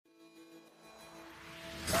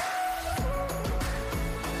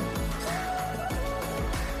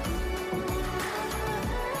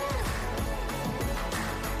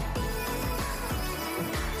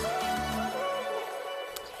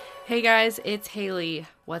Hey guys, it's Haley.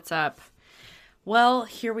 What's up? Well,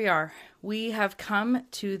 here we are. We have come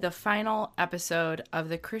to the final episode of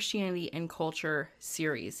the Christianity and Culture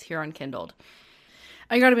series here on Kindled.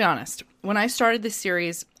 I gotta be honest, when I started this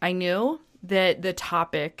series, I knew that the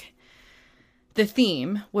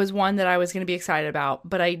theme was one that I was going to be excited about,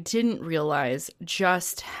 but I didn't realize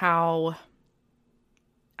just how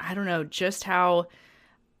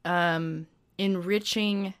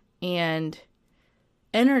enriching and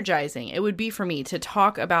energizing it would be for me to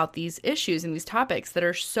talk about these issues and these topics that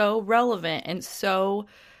are so relevant and so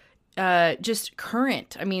just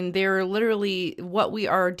current. I mean, they're literally what we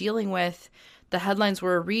are dealing with, the headlines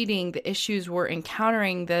we're reading, the issues we're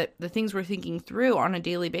encountering, the things we're thinking through on a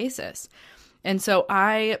daily basis. And so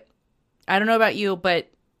I don't know about you, but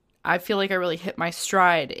I feel like I really hit my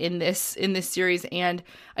stride in this series, and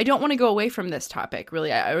I don't want to go away from this topic,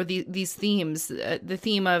 really, or these themes, the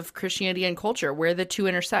theme of Christianity and culture, where the two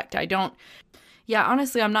intersect.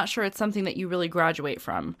 Honestly, I'm not sure it's something that you really graduate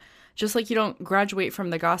from. Just like you don't graduate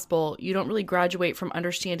from the gospel, you don't really graduate from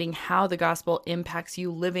understanding how the gospel impacts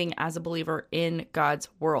you living as a believer in God's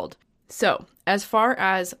world. So, as far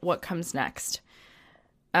as what comes next,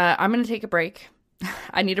 I'm going to take a break.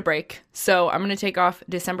 I need a break. So I'm going to take off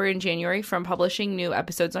December and January from publishing new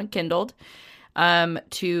episodes on Kindled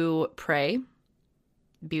to pray,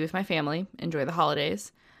 be with my family, enjoy the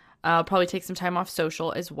holidays. I'll probably take some time off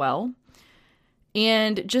social as well.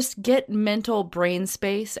 And just get mental brain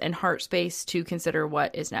space and heart space to consider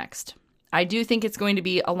what is next. I do think it's going to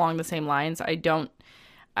be along the same lines. I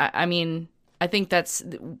think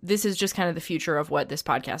this is just kind of the future of what this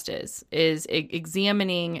podcast is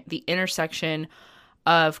examining the intersection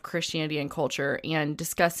of Christianity and culture and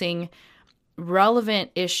discussing relevant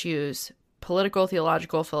issues, political,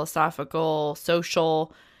 theological, philosophical,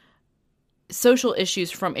 social issues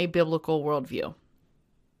from a biblical worldview.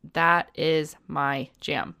 That is my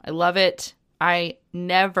jam. I love it. I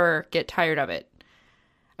never get tired of it.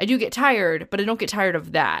 I do get tired, but I don't get tired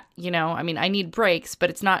of that. I need breaks, but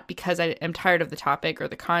it's not because I am tired of the topic or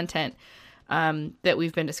the content that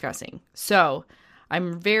we've been discussing. So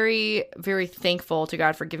I'm very, very thankful to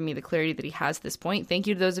God for giving me the clarity that he has at this point. Thank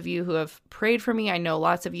you to those of you who have prayed for me. I know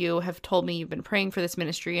lots of you have told me you've been praying for this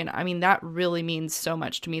ministry. And that really means so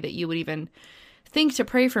much to me that you would even think to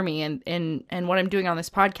pray for me and what I'm doing on this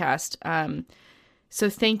podcast. So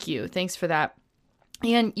thank you. Thanks for that.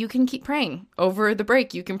 And you can keep praying over the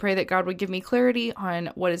break. You can pray that God would give me clarity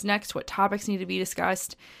on what is next, what topics need to be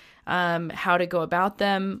discussed, how to go about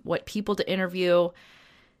them, what people to interview,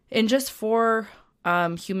 and just for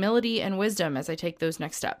humility and wisdom as I take those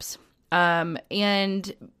next steps.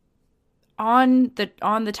 And on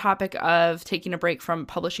the topic of taking a break from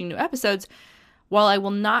publishing new episodes, while I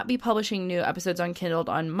will not be publishing new episodes on Kindled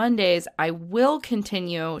on Mondays, I will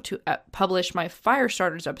continue to publish my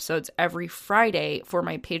Firestarters episodes every Friday for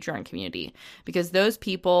my Patreon community, because those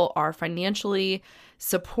people are financially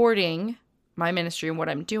supporting my ministry and what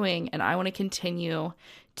I'm doing, and I want to continue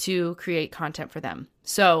to create content for them.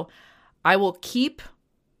 So I will keep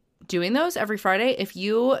doing those every Friday. If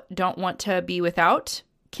you don't want to be without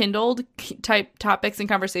Kindled type topics and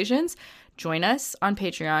conversations, join us on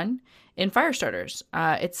Patreon in Firestarters.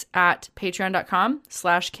 It's at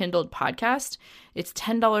patreon.com/Kindled podcast. It's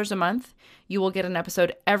 $10 a month. You will get an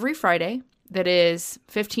episode every Friday that is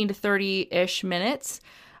 15 to 30-ish minutes.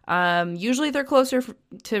 Usually they're closer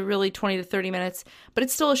to really 20 to 30 minutes, but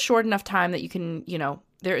it's still a short enough time that you can,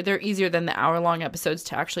 they're easier than the hour-long episodes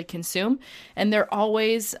to actually consume. And they're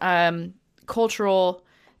always cultural,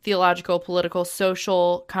 theological, political,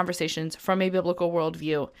 social conversations from a biblical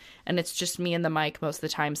worldview. And it's just me and the mic most of the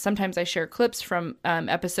time. Sometimes I share clips from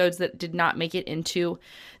episodes that did not make it into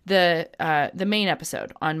the main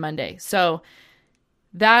episode on Monday. So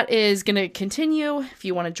that is going to continue. If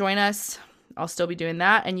you want to join us, I'll still be doing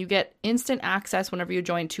that. And you get instant access whenever you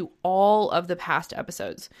join to all of the past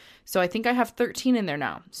episodes. So I think I have 13 in there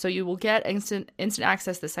now. So you will get instant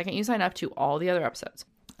access the second you sign up to all the other episodes.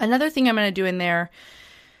 Another thing I'm going to do in there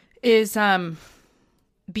is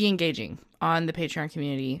be engaging on the Patreon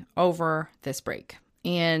community over this break.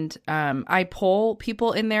 And I poll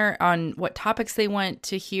people in there on what topics they want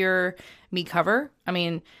to hear me cover.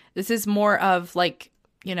 This is more of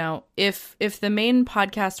if the main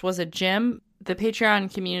podcast was a gym, the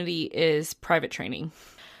Patreon community is private training.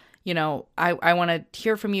 I want to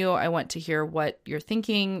hear from you. I want to hear what you're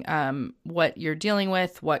thinking, what you're dealing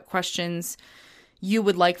with, what questions you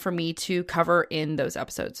would like for me to cover in those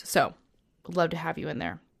episodes. So I'd love to have you in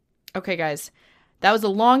there. Okay, guys, that was a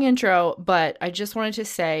long intro, but I just wanted to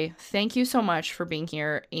say thank you so much for being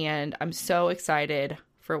here. And I'm so excited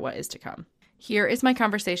for what is to come. Here is my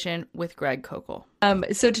conversation with Greg Koukl.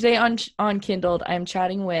 So today on Kindled, I'm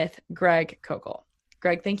chatting with Greg Koukl.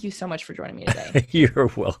 Greg, thank you so much for joining me today.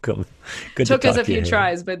 You're welcome. Good to Took us talk a to you, few Haley.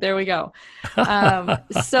 tries, but there we go.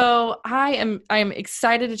 So I am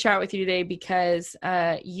excited to chat with you today because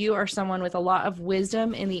you are someone with a lot of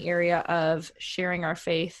wisdom in the area of sharing our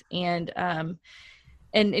faith and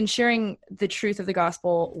sharing the truth of the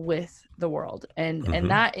gospel with the world.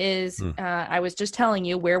 And that is, I was just telling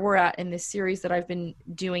you where we're at in this series that I've been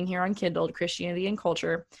doing here on Kindled, Christianity and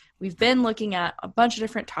Culture. We've been looking at a bunch of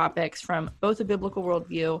different topics from both a biblical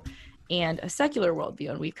worldview and a secular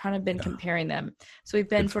worldview, and we've kind of been comparing them. So we've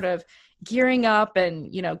been sort of gearing up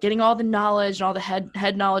and, getting all the knowledge and all the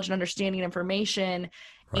head knowledge and understanding and information.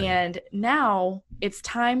 Right. And now it's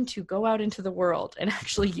time to go out into the world and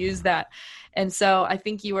actually use that. And so I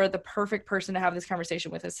think you are the perfect person to have this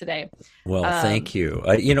conversation with us today. Well, thank you.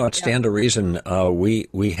 At Stand to Reason,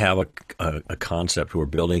 we have a concept. We're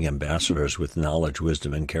building ambassadors with knowledge,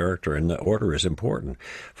 wisdom, and character, and the order is important.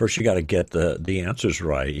 First, you got to get the answers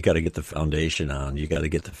right. You got to get the foundation on. You got to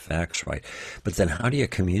get the facts right. But then how do you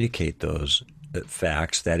communicate those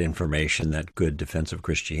facts, that information, that good defense of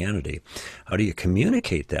Christianity? How do you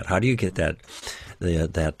communicate that? How do you get that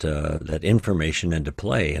information into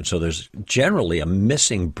play? And so there's generally a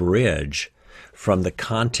missing bridge from the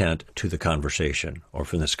content to the conversation, or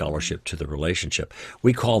from the scholarship to the relationship.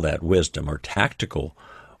 We call that wisdom, or tactical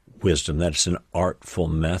wisdom. That's an artful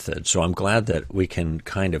method. So I'm glad that we can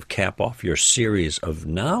kind of cap off your series of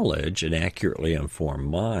knowledge, an accurately informed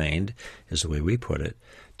mind is the way we put it,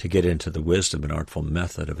 to get into the wisdom and artful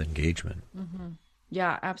method of engagement. Mm-hmm.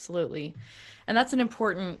 Yeah, absolutely. And that's an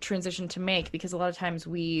important transition to make, because a lot of times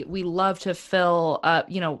we love to fill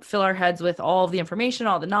our heads with all of the information,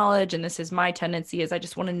 all the knowledge. And this is my tendency, is I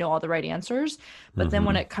just want to know all the right answers. But then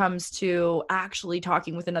when it comes to actually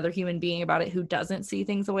talking with another human being about it who doesn't see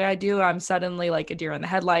things the way I do, I'm suddenly like a deer in the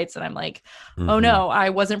headlights. And I'm like, oh no, I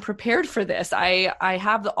wasn't prepared for this.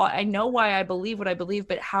 I know why I believe what I believe,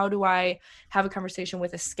 but how do I have a conversation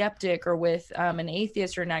with a skeptic or with an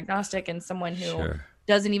atheist or an agnostic, and someone who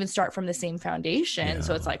doesn't even start from the same foundation? Yeah.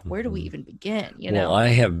 So it's like, where do we even begin? Well, I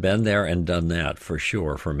have been there and done that for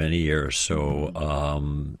sure for many years. So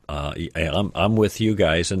I'm with you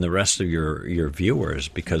guys and the rest of your viewers,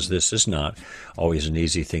 because this is not always an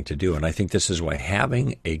easy thing to do. And I think this is why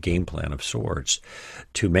having a game plan of sorts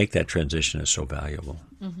to make that transition is so valuable.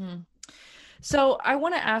 Mm-hmm. So I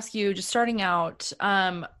want to ask you, just starting out,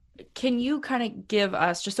 can you kind of give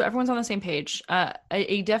us, just so everyone's on the same page,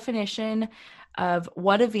 a definition of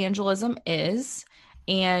what evangelism is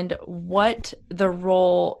and what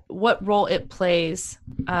role it plays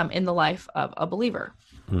in the life of a believer?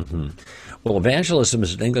 Mm-hmm. Well, evangelism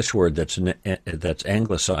is an English word that's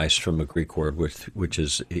anglicized from a Greek word which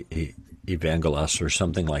is evangelos, or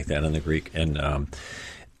something like that in the Greek, and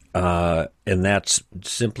that's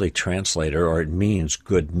simply translated, or it means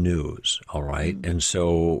good news. All right, and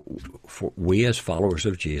so we as followers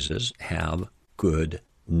of Jesus have good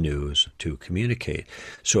news to communicate.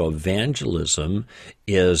 So evangelism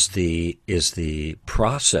is the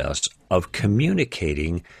process of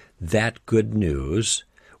communicating that good news,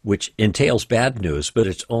 which entails bad news, but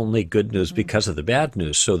it's only good news because of the bad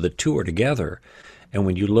news. So the two are together. And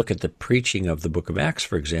when you look at the preaching of the book of Acts,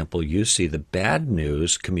 for example, you see the bad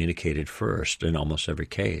news communicated first in almost every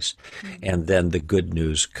case, and then the good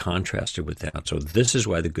news contrasted with that. So this is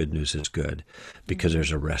why the good news is good, because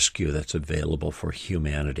there's a rescue that's available for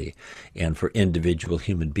humanity and for individual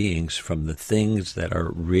human beings from the things that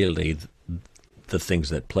are really the things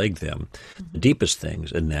that plague them, the deepest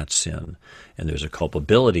things, and that's sin. And there's a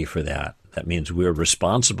culpability for that. That means we're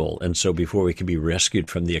responsible. And so before we can be rescued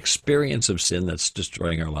from the experience of sin that's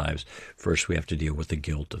destroying our lives, first we have to deal with the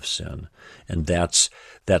guilt of sin. And that's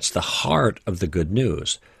the heart of the good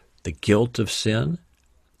news. The guilt of sin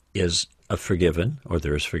is forgiven, or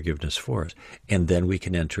there is forgiveness for it. And then we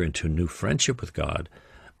can enter into a new friendship with God,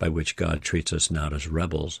 by which God treats us not as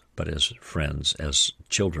rebels, but as friends, as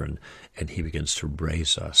children, and he begins to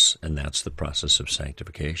raise us, and that's the process of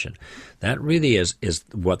sanctification. That really is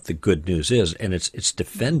what the good news is, and it's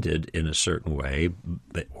defended in a certain way,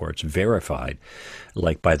 or it's verified,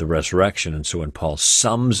 like by the resurrection. And so when Paul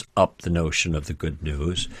sums up the notion of the good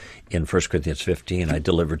news in 1 Corinthians 15, I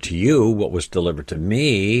delivered to you what was delivered to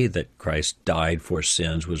me, that Christ died for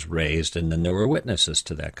sins, was raised, and then there were witnesses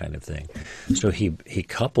to that kind of thing. So he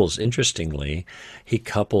couples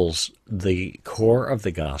reveals the core of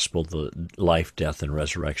the gospel, the life, death, and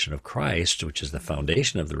resurrection of Christ, which is the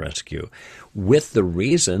foundation of the rescue, with the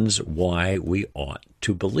reasons why we ought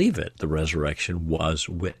to believe it. The resurrection was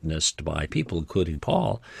witnessed by people, including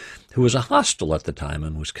Paul, who was a hostile at the time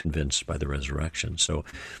and was convinced by the resurrection. So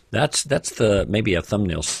that's maybe a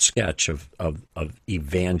thumbnail sketch of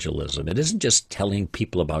evangelism. It isn't just telling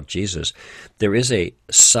people about Jesus. There is a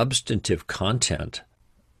substantive content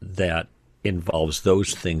that involves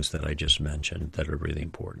those things that I just mentioned that are really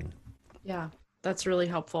important. Yeah, that's really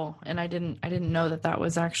helpful. And I didn't know that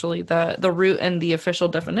was actually the root and the official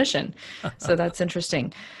definition. So that's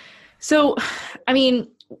interesting. So, I mean,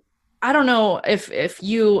 I don't know if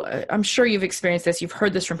you, I'm sure you've experienced this, you've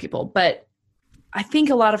heard this from people, but I think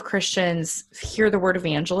a lot of Christians hear the word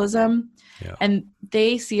evangelism and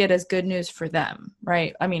they see it as good news for them,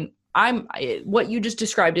 right? I mean, what you just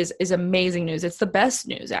described is amazing news. It's the best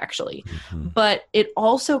news, actually. Mm-hmm. But it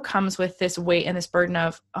also comes with this weight and this burden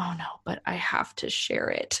of, oh no, but I have to share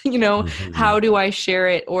it. Mm-hmm. How do I share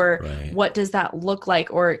it? Or what does that look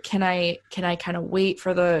like? Or can I kind of wait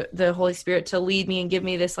for the Holy Spirit to lead me and give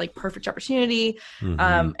me this like perfect opportunity?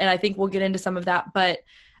 Mm-hmm. And I think we'll get into some of that. But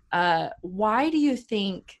why do you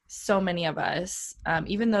think so many of us,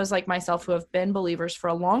 even those like myself who have been believers for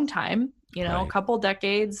a long time, a couple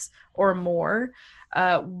decades or more,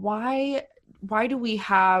 why do we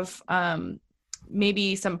have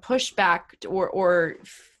maybe some pushback or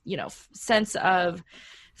sense of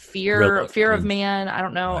fear of man? I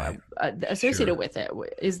don't know, associated with it.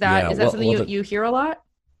 Is that something you hear a lot?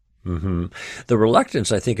 Mm-hmm. The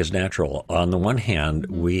reluctance, I think, is natural. On the one hand,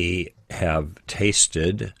 mm-hmm. we have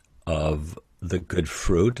tasted of the good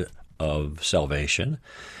fruit of salvation,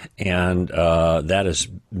 and that has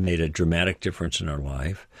made a dramatic difference in our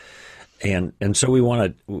life. And so we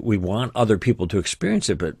want other people to experience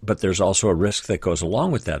it, but there's also a risk that goes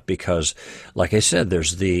along with that because, like I said,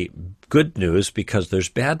 there's the good news because there's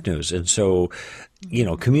bad news. And so,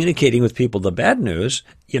 communicating with people the bad news,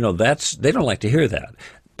 they don't like to hear that.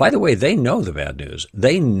 By the way, they know the bad news.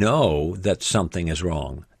 They know that something is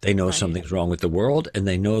wrong. They know something's wrong with the world, and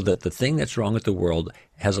they know that the thing that's wrong with the world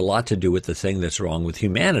has a lot to do with the thing that's wrong with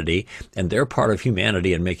humanity, and they're part of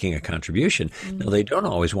humanity and making a contribution. Mm-hmm. Now, they don't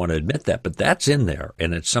always want to admit that, but that's in there,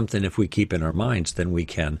 and it's something if we keep in our minds, then we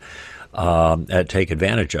can take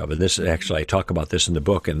advantage of. And this actually, I talk about this in the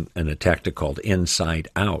book in a tactic called Inside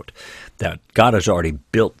Out, that God has already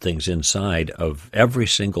built things inside of every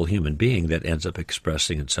single human being that ends up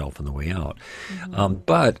expressing itself on the way out. Mm-hmm.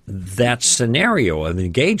 But that scenario of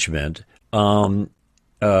engagement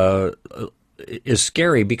is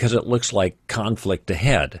scary because it looks like conflict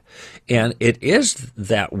ahead. And it is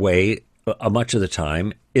that way much of the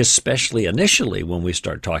time, especially initially when we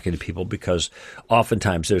start talking to people, because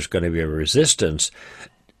oftentimes there's going to be a resistance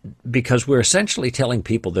because we're essentially telling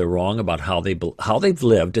people they're wrong about how they've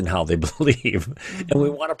lived and how they believe, mm-hmm. and we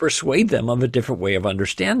want to persuade them of a different way of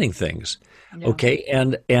understanding things. Yeah. Okay,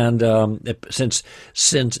 and since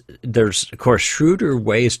there's of course shrewder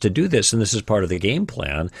ways to do this, and this is part of the game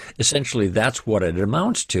plan. Essentially, that's what it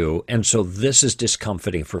amounts to, and so this is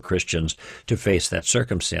discomforting for Christians to face that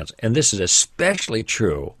circumstance, and this is especially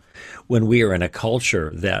true when we are in a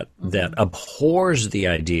culture that abhors the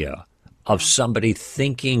idea of somebody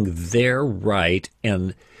thinking they're right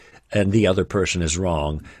and the other person is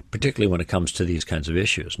wrong, particularly when it comes to these kinds of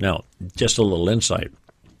issues. Now, just a little insight.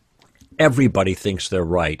 Everybody thinks they're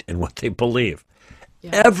right in what they believe.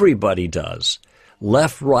 Yeah. Everybody does.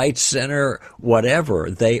 Left, right, center,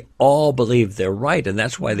 whatever. They all believe they're right, and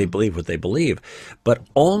that's why they believe what they believe. But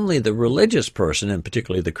only the religious person, and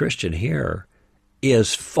particularly the Christian here,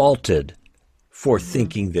 is faulted for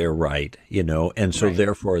thinking they're right, and so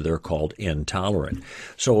therefore they're called intolerant.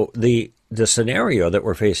 So the scenario that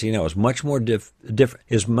we're facing now is much more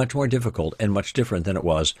difficult and much different than it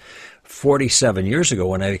was 47 years ago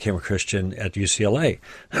when I became a Christian at UCLA.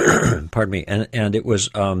 Pardon me, and it was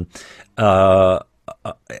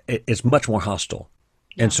it's much more hostile,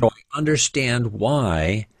 and so I understand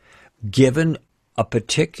why, given a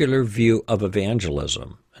particular view of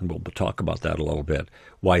evangelism. And we'll talk about that a little bit,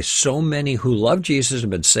 why so many who love Jesus and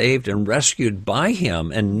been saved and rescued by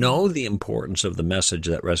him and know the importance of the message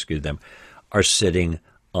that rescued them are sitting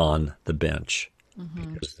on the bench.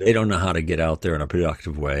 Mm-hmm. Because they don't know how to get out there in a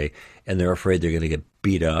productive way, and they're afraid they're going to get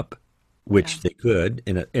beat up, which they could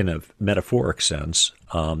in a metaphoric sense.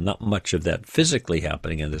 Not much of that physically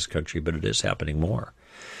happening in this country, but it is happening more.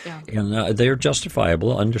 Yeah. And they're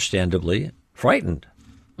justifiable, understandably frightened.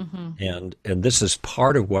 Mm-hmm. And this is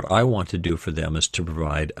part of what I want to do for them, is to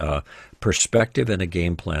provide a perspective and a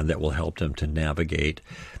game plan that will help them to navigate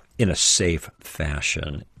in a safe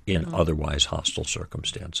fashion in otherwise hostile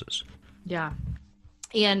circumstances. Yeah.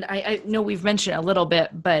 And I know we've mentioned it a little bit,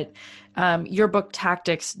 but your book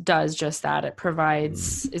Tactics does just that. It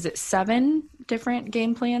provides, is it 7 different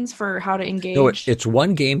game plans for how to engage? No, it's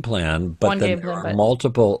one game plan, but One then game there plan, are but-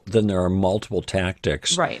 multiple. Then there are multiple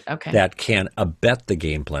tactics, Right, okay. that can abet the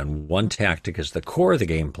game plan. One tactic is the core of the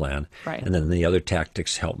game plan, Right. and then the other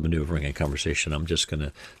tactics help maneuvering a conversation. I'm just going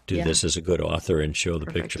to do Yeah. this as a good author and show the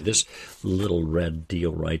Perfect. picture. This little red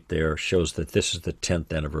deal right there shows that this is the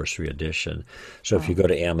 10th anniversary edition. So if you go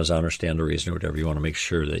to Amazon or Stand to Reason or whatever, you want to make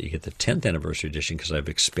sure that you get the 10th anniversary edition, because I've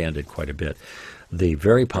expanded quite a bit. The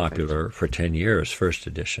very popular for 10 years first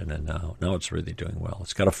edition, and now it's really doing well.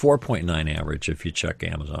 It's got a 4.9 average if you check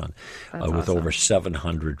Amazon, That's with awesome. over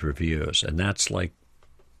 700 reviews, and that's like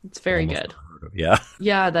It's very almost good. unheard of. Yeah.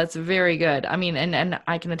 Yeah, that's very good. I mean, and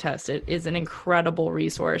I can attest, it is an incredible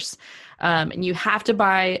resource. And you have to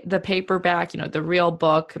buy the paperback, the real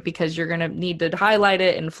book, because you're going to need to highlight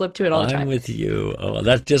it and flip to it all the I'm time. with you. Oh,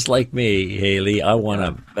 that's just like me, Haley. I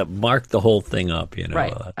want to mark the whole thing up,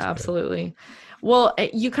 Right. That's Absolutely. Well,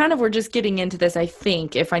 you kind of were just getting into this, I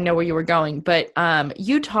think, if I know where you were going, but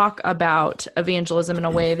you talk about evangelism in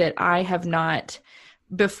a way that I have not,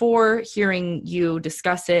 before hearing you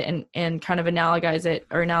discuss it and kind of analogize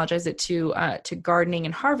it to gardening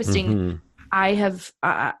and harvesting. Mm-hmm.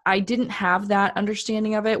 I didn't have that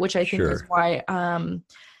understanding of it, which I think is Sure.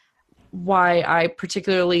 why I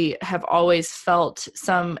particularly have always felt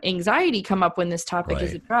some anxiety come up when this topic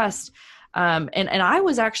is Right. addressed. And I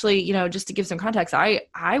was actually, just to give some context,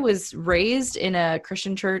 I was raised in a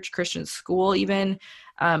Christian church, Christian school, even.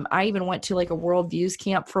 I even went to like a worldviews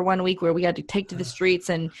camp for 1 week where we had to take to the streets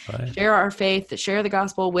and Right. share our faith, share the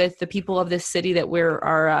gospel with the people of this city that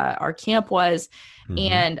our camp was.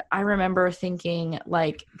 Mm-hmm. And I remember thinking,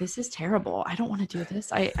 like, this is terrible. I don't want to do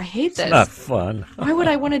this. I hate this. It's not fun. Why would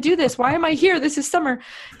I want to do this? Why am I here? This is summer.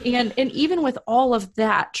 And even with all of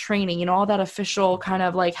that training, all that official kind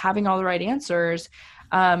of like having all the right answers,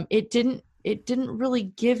 it didn't really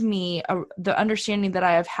give me the understanding that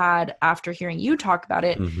I have had after hearing you talk about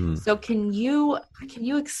it. Mm-hmm. So can you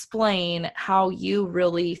explain how you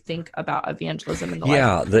really think about evangelism in the life?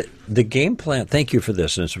 Yeah, the game plan, thank you for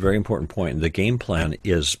this, and it's a very important point. The game plan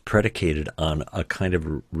is predicated on a kind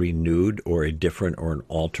of renewed or a different or an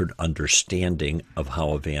altered understanding of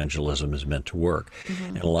how evangelism is meant to work.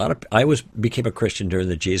 Mm-hmm. And I became a Christian during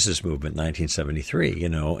the Jesus movement in 1973,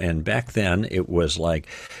 and back then it was like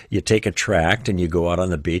you take a tract and you go out on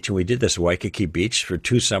the beach, and we did this at Waikiki Beach for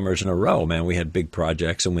 2 summers in a row. Man, we had big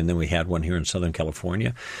projects, and then we had one here in Southern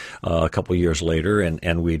California a couple years later,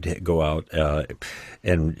 and we'd go out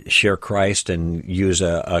and share Christ and use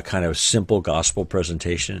a kind of simple gospel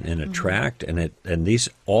presentation in a tract, and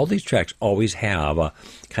all these tracts always have a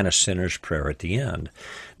kind of sinner's prayer at the end.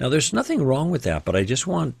 Now, there's nothing wrong with that, but I just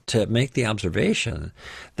want to make the observation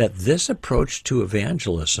that this approach to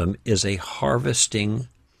evangelism is a harvesting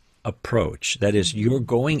approach. That is, you're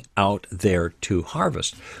going out there to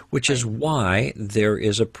harvest, which is why there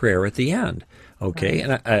is a prayer at the end. Okay,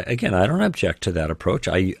 and I don't object to that approach.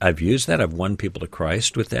 I've used that. I've won people to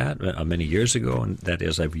Christ with that many years ago, and that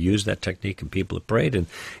is, I've used that technique, and people have prayed, and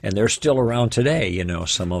they're still around today.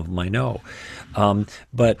 Some of them I know.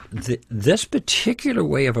 But this particular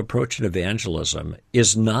way of approaching evangelism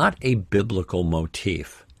is not a biblical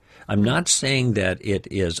motif. I'm not saying that it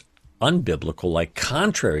is unbiblical, like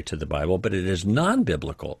contrary to the Bible, but it is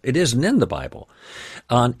non-biblical. It isn't in the Bible.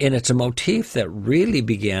 And it's a motif that really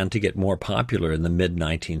began to get more popular in the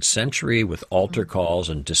mid-19th century with altar calls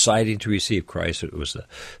and deciding to receive Christ. It was the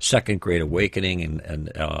Second Great Awakening.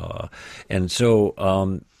 And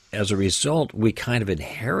so as a result, we kind of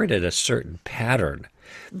inherited a certain pattern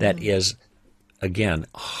that is, again,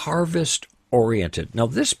 harvest-oriented. Now,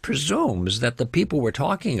 this presumes that the people we're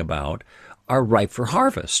talking about are ripe for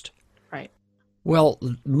harvest. Right. Well,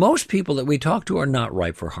 most people that we talk to are not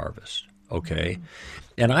ripe for harvest. Okay,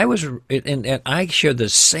 and I shared the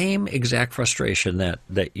same exact frustration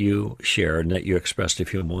that you shared and that you expressed a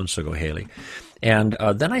few moments ago, Haley. And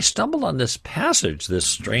then I stumbled on this passage, this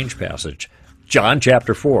strange passage, John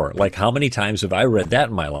chapter 4. Like, how many times have I read that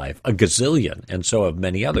in my life? A gazillion. And so have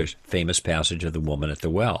many others. Famous passage of the woman at the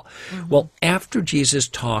well. Mm-hmm. Well, after Jesus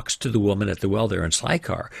talks to the woman at the well there in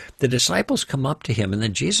Sychar, the disciples come up to him, and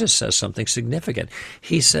then Jesus says something significant.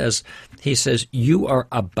 He says, you are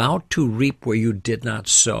about to reap where you did not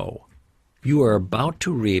sow. You are about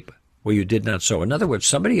to reap where you did not sow. In other words,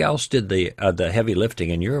 somebody else did the heavy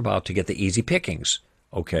lifting, and you're about to get the easy pickings.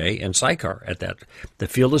 Okay, in Sychar at that. The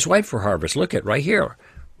field is white for harvest. Look at right here.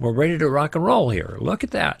 We're ready to rock and roll here. Look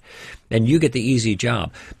at that. And you get the easy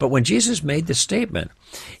job. But when Jesus made this statement,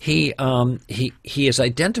 he is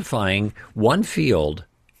identifying one field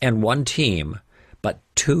and one team, but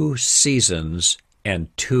two seasons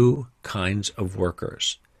and two kinds of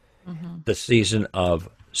workers. Mm-hmm. The season of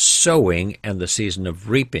sowing and the season of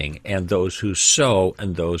reaping, and those who sow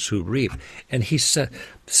and those who reap. And he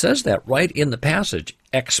says that right in the passage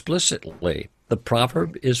explicitly. The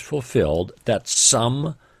proverb is fulfilled that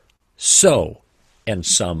some sow and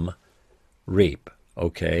some reap.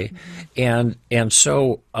 Okay, and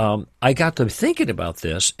so I got to thinking about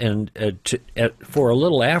this, and for a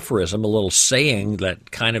little aphorism, a little saying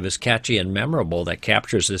that kind of is catchy and memorable that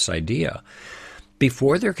captures this idea.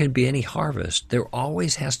 Before there can be any harvest, there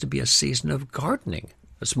always has to be a season of gardening.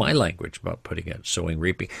 That's my language about putting it, sowing,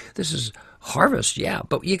 reaping. This is harvest, yeah,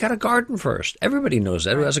 but you got to garden first. Everybody knows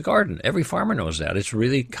that who has a garden. Every farmer knows that. It's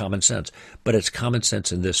really common sense, but it's common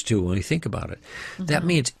sense in this too when we think about it. Mm-hmm. That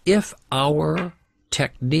means if our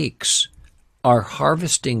techniques are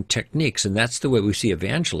harvesting techniques, and that's the way we see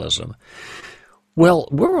evangelism, well,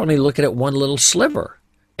 we're only looking at one little sliver,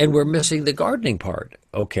 and we're missing the gardening part,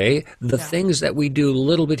 okay? The things that we do a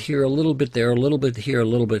little bit here, a little bit there, a little bit here, a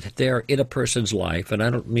little bit there in a person's life, and I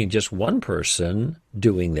don't mean just one person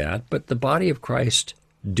doing that, but the body of Christ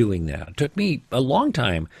doing that. It took me a long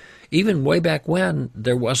time, even way back when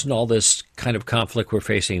there wasn't all this kind of conflict we're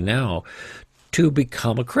facing now, to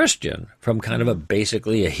become a Christian from kind of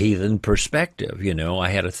basically a heathen perspective. You know, I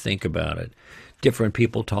had to think about it. Different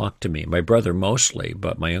people talked to me, my brother mostly,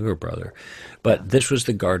 but my younger brother. But this was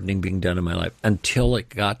the gardening being done in my life until it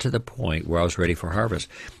got to the point where I was ready for harvest.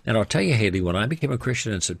 And I'll tell you, Haley, when I became a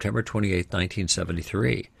Christian on September 28th,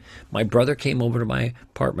 1973, my brother came over to my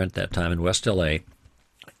apartment that time in West LA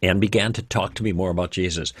and began to talk to me more about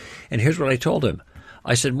Jesus. And here's what I told him.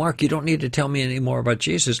 I said, Mark, you don't need to tell me any more about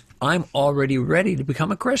Jesus. I'm already ready to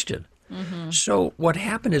become a Christian. Mm-hmm. So what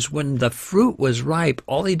happened is when the fruit was ripe,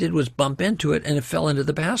 all he did was bump into it and it fell into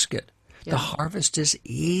the basket. Yeah. The harvest is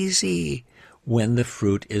easy when the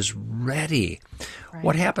fruit is ready. Right.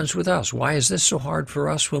 What happens with us? Why is this so hard for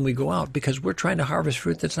us when we go out? Because we're trying to harvest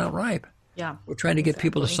fruit that's not ripe. Yeah, we're trying to get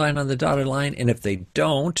people to sign on the dotted line, and if they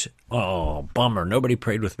don't, oh, bummer, nobody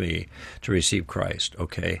prayed with me to receive Christ,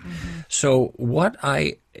 okay? Mm-hmm. So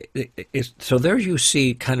so there you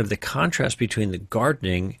see kind of the contrast between the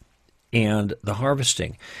gardening and the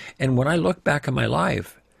harvesting. And when I look back on my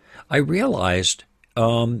life, I realized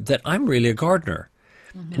that I'm really a gardener.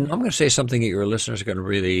 Mm-hmm. And I'm going to say something that your listeners are going to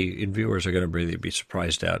really, and viewers are going to really be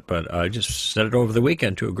surprised at, but I just said it over the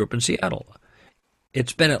weekend to a group in Seattle.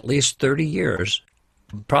 It's been at least 30 years,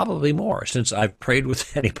 probably more, since I've prayed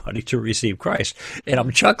with anybody to receive Christ. And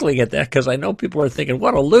I'm chuckling at that because I know people are thinking,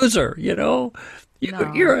 what a loser, you know?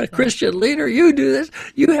 You're a Christian leader. You do this.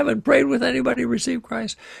 You haven't prayed with anybody to receive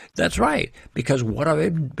Christ. That's right, because what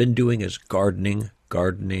I've been doing is gardening.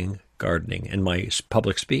 In my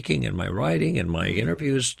public speaking and my writing and my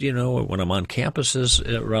interviews, you know, when I'm on campuses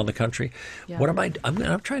around the country, what am I?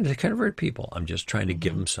 I'm trying to convert people. I'm just trying to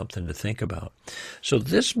give them something to think about. So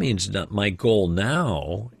this means that my goal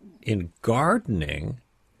now in gardening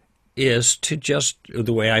is to just,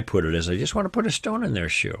 the way I put it is, I just want to put a stone in their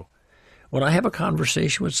shoe. When I have a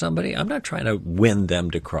conversation with somebody, I'm not trying to win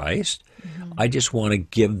them to Christ. Mm-hmm. I just want to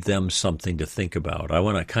give them something to think about. I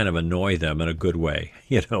want to kind of annoy them in a good way,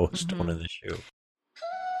 you know, a stone in the shoe.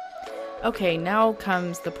 Okay, now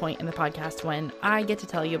comes the point in the podcast when I get to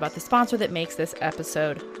tell you about the sponsor that makes this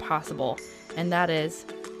episode possible, and that is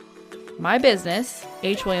my business,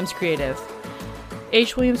 H. Williams Creative.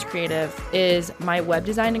 H. Williams Creative is my web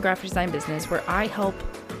design and graphic design business where I help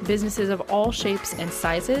businesses of all shapes and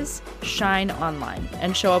sizes shine online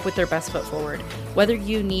and show up with their best foot forward. Whether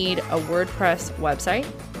you need a WordPress website,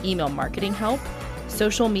 email marketing help,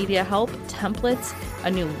 social media help, templates, a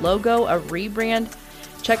new logo, a rebrand,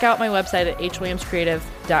 check out my website at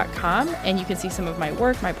hwilliamscreative.com and you can see some of my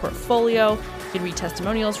work, my portfolio. You can read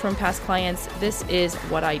testimonials from past clients. This is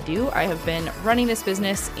what I do. I have been running this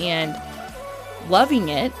business and loving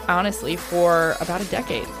it, honestly, for about a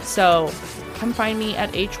decade. So come find me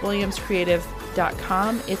at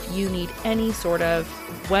hwilliamscreative.com if you need any sort of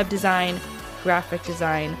web design, graphic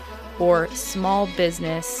design, or small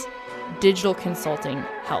business digital consulting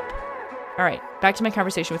help. All right, back to my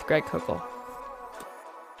conversation with Greg Koukl.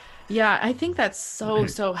 Yeah, I think that's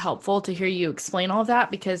so helpful to hear you explain all of that,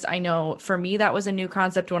 because I know for me that was a new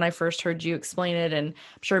concept when I first heard you explain it, and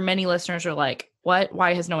I'm sure many listeners are like, what?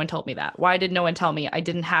 Why has no one told me that? Why did no one tell me I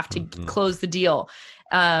didn't have to close the deal?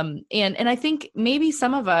 And I think maybe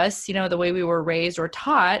some of us, the way we were raised or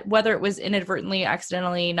taught, whether it was inadvertently,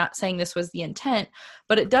 accidentally, not saying this was the intent,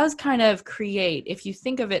 but it does kind of create, if you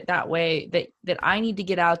think of it that way, that I need to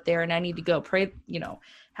get out there and I need to go pray,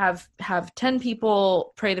 have 10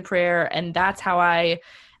 people pray the prayer, and that's how I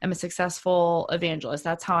am a successful evangelist.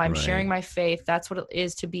 That's how I'm sharing my faith. That's what it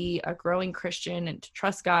is to be a growing Christian and to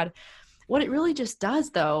trust God. What it really just does,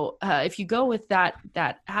 though, if you go with that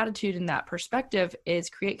attitude and that perspective, is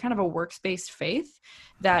create kind of a works-based faith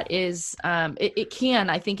that is,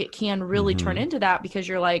 I think it can really turn into that, because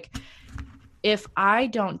you're like, if I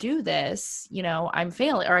don't do this, I'm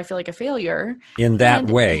failing, or I feel like a failure. In that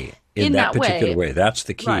way, in that particular way. That's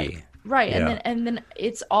the key. Right. Yeah. And then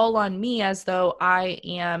it's all on me, as though I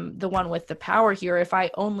am the one with the power here. If I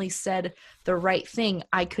only said the right thing,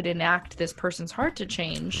 I could enact this person's heart to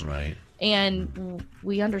change. Right. And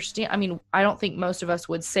we understand, I don't think most of us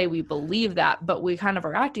would say we believe that, but we kind of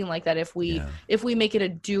are acting like that. If we make it a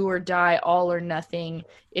do or die, all or nothing,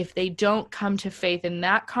 if they don't come to faith in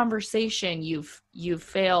that conversation, you've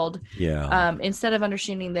failed. Yeah. Instead of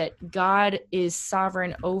understanding that God is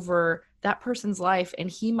sovereign over that person's life,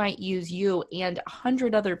 and he might use you and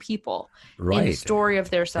 100 other people in the story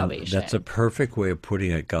of their salvation. And that's a perfect way of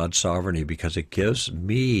putting it, God's sovereignty, because it gives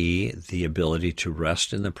me the ability to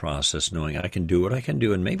rest in the process, knowing I can do what I can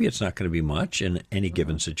do, and maybe it's not going to be much in any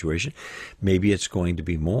given situation. Maybe it's going to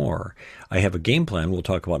be more. I have a game plan we'll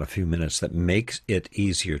talk about in a few minutes that makes it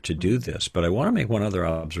easier to do this, but I want to make one other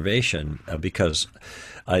observation, because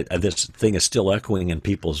this thing is still echoing in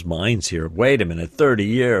people's minds here. Wait a minute, 30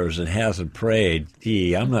 years and hasn't prayed.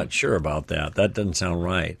 I'm not sure about that. That doesn't sound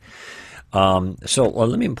right. So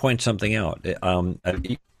let me point something out.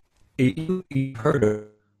 You heard of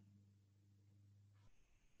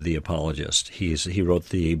The Apologist. He wrote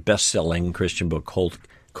the best-selling Christian book, Cold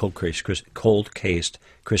Case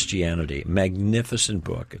Christianity. Magnificent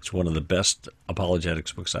book. It's one of the best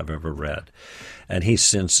apologetics books I've ever read. And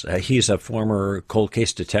he's a former cold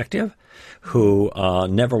case detective who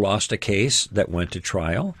never lost a case that went to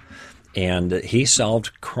trial. And he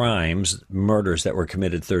solved murders that were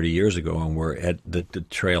committed 30 years ago, and the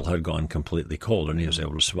trail had gone completely cold, and he was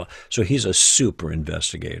able to survive. So he's a super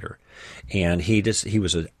investigator. And he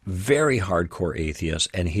was a very hardcore atheist,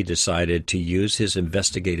 and he decided to use his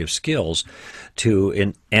investigative skills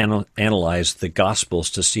to analyze the Gospels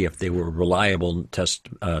to see if they were reliable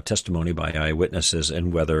testimony by eyewitnesses,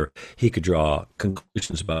 and whether he could draw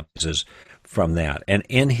conclusions about Jesus from that. And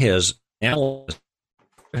in his analysis,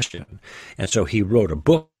 Christian. And so he wrote a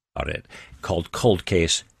book about it called Cold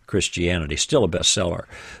Case Christianity, still a bestseller.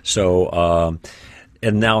 So,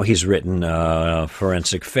 and now he's written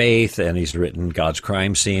Forensic Faith, and he's written God's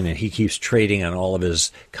Crime Scene, and he keeps trading on all of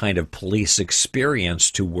his kind of police experience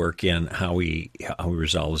to work in how he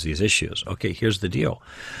resolves these issues. Okay, here's the deal.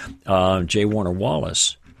 J. Warner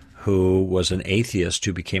Wallace, who was an atheist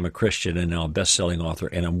who became a Christian and now a best-selling author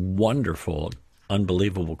and a wonderful,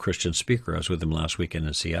 unbelievable Christian speaker. I was with him last weekend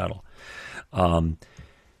in Seattle.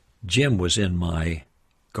 Jim was in my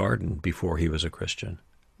garden before he was a Christian.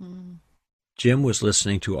 Mm. Jim was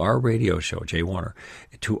listening to our radio show, Jay Warner,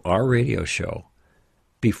 to our radio show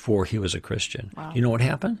before he was a Christian. Wow. You know what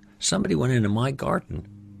happened? Somebody went into my garden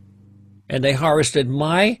and they harvested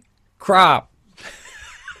my crop.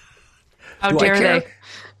 How dare they?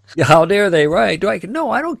 How dare they, right?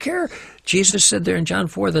 No, I don't care. Jesus said there in John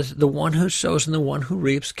 4 that the one who sows and the one who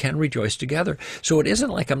reaps can rejoice together. So it isn't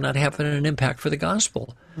like I'm not having an impact for the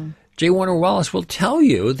gospel. Mm-hmm. J. Warner Wallace will tell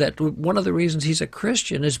you that one of the reasons he's a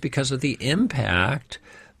Christian is because of the impact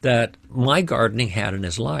that my gardening had in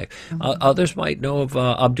his life. Mm-hmm. Others might know of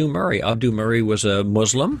Abdu Murray. Abdu Murray was a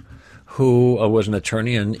Muslim who was an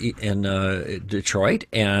attorney in Detroit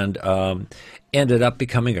and ended up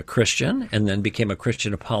becoming a Christian and then became a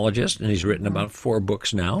Christian apologist, and he's written about 4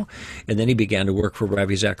 books now. And then he began to work for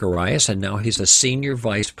Ravi Zacharias, and now he's a senior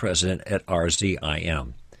vice president at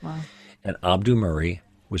RZIM. Wow. And Abdu Murray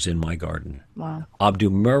was in my garden. Wow. Abdu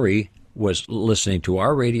Murray was listening to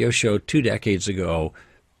our radio show 2 decades ago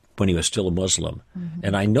when he was still a Muslim. Mm-hmm.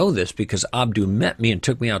 And I know this because Abdu met me and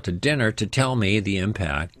took me out to dinner to tell me the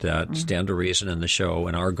impact that Stand to Reason and the show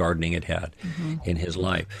and our gardening had in his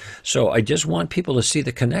life. So I just want people to see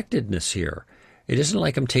the connectedness here. It isn't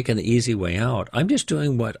like I'm taking the easy way out. I'm just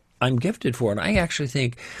doing what I'm gifted for. And I actually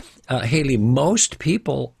think, Haley, most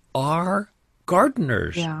people are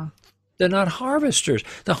gardeners. Yeah. They're not harvesters.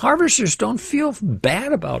 The harvesters don't feel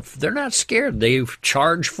bad they're not scared. They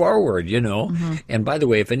charge forward, Mm-hmm. And by the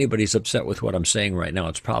way, if anybody's upset with what I'm saying right now,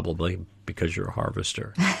 it's probably because you're a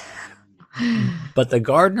harvester. But the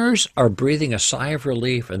gardeners are breathing a sigh of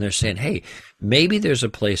relief, and they're saying, hey, maybe there's a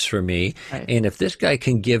place for me. Right. And if this guy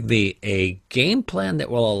can give me a game plan that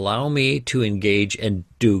will allow me to engage and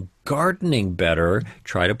do gardening better,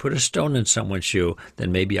 try to put a stone in someone's shoe,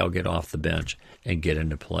 then maybe I'll get off the bench and get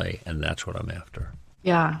into play. And that's what I'm after.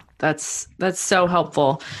 Yeah, that's so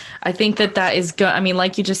helpful. I think that is good. I mean,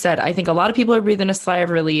 like you just said, I think a lot of people are breathing a sigh of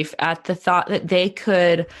relief at the thought that they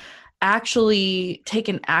could actually take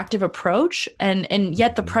an active approach, and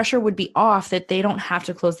yet the pressure would be off, that they don't have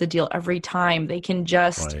to close the deal every time. They can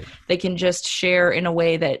just share in a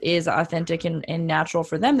way that is authentic and natural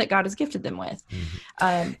for them, that God has gifted them with.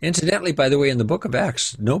 Incidentally, by the way, in the book of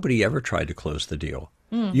Acts, nobody ever tried to close the deal.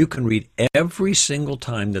 You can read every single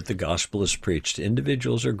time that the gospel is preached to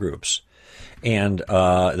individuals or groups. And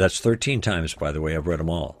that's 13 times, by the way. I've read them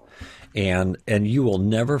all. And you will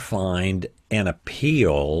never find an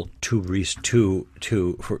appeal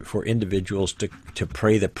for individuals to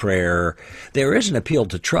pray the prayer. There is an appeal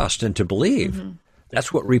to trust and to believe. Mm-hmm.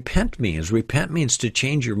 That's what repent means. Repent means to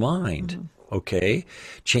change your mind. Mm-hmm. Okay?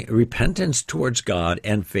 Repentance towards God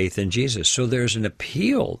and faith in Jesus. So there's an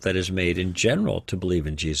appeal that is made in general to believe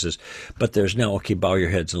in Jesus, but there's no, okay, bow your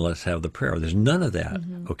heads and let's have the prayer. There's none of that.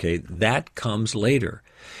 Mm-hmm. Okay? That comes later.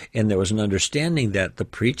 And there was an understanding that the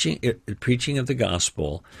preaching of the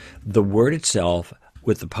gospel, the word itself,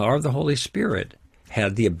 with the power of the Holy Spirit,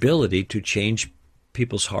 had the ability to change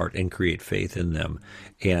people's heart and create faith in them,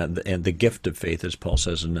 and the gift of faith, as Paul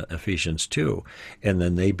says in Ephesians 2. And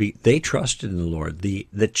then they trusted in the Lord. The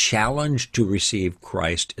challenge to receive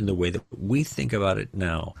Christ in the way that we think about it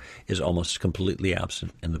now is almost completely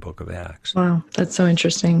absent in the book of Acts. Wow, that's so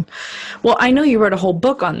interesting. Well, I know you wrote a whole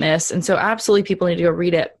book on this, and so absolutely people need to go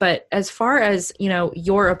read it. But as far as,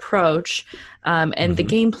 your approach and mm-hmm. the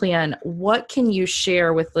game plan, what can you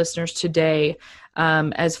share with listeners today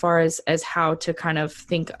as far as how to kind of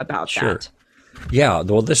think about that? Yeah,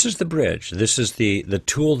 well, this is the bridge. This is the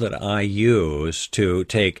tool that I use to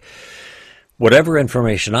take whatever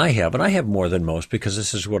information I have, and I have more than most because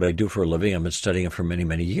this is what I do for a living. I've been studying it for many,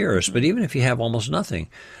 many years. But even if you have almost nothing,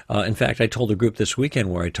 in fact, I told a group this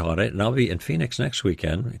weekend where I taught it, and I'll be in Phoenix next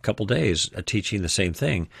weekend, a couple days, teaching the same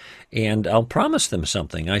thing. And I'll promise them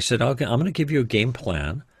something. I said, I'm going to give you a game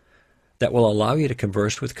plan that will allow you to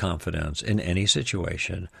converse with confidence in any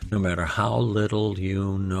situation, no matter how little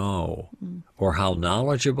you know, or how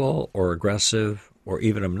knowledgeable or aggressive or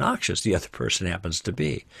even obnoxious the other person happens to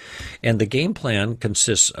be. And the game plan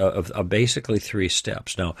consists of basically 3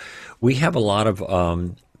 steps. Now, we have a lot of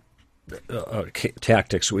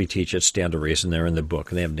tactics we teach at Stand to Reason. They're in the book,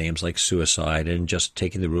 and they have names like suicide and just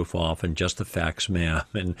taking the roof off and just the facts, ma'am,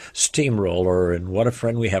 and steamroller and what a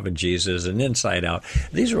friend we have in Jesus and inside out.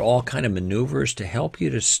 These are all kind of maneuvers to help you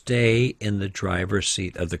to stay in the driver's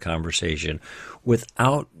seat of the conversation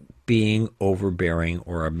without being overbearing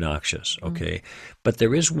or obnoxious. Okay, but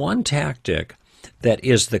there is one tactic that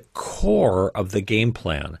is the core of the game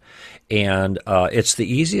plan. And it's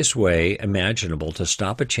the easiest way imaginable to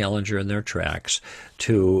stop a challenger in their tracks,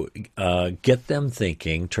 to get them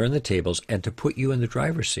thinking, turn the tables, and to put you in the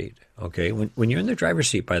driver's seat. Okay? When you're in the driver's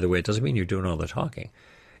seat, by the way, it doesn't mean you're doing all the talking.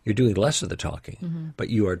 You're doing less of the talking, but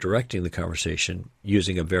you are directing the conversation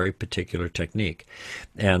using a very particular technique.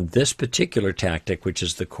 And this particular tactic, which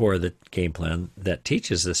is the core of the game plan that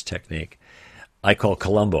teaches this technique, I call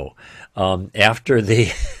Columbo. After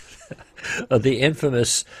the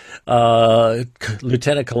infamous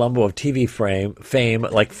Lieutenant Columbo of TV fame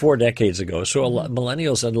like 4 decades ago. So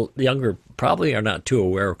millennials and younger probably are not too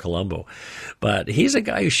aware of Columbo. But he's a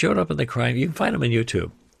guy who showed up in the crime. You can find him on YouTube.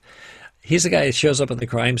 He's the guy that shows up at the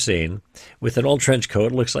crime scene with an old trench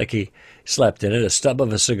coat, looks like he slept in it, a stub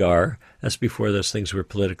of a cigar. That's before those things were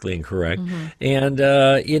politically incorrect. And,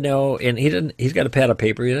 and he's got a pad of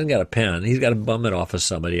paper. He doesn't got a pen. He's got to bum it off of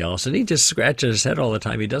somebody else. And he just scratches his head all the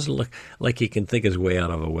time. He doesn't look like he can think his way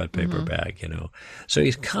out of a wet paper bag, So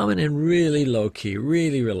he's coming in really low-key,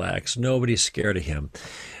 really relaxed. Nobody's scared of him.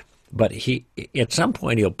 But at some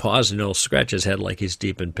point, he'll pause and he'll scratch his head like he's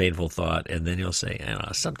deep in painful thought, and then he'll say,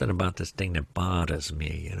 something about this thing that bothers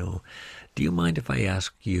me, Do you mind if I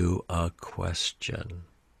ask you a question?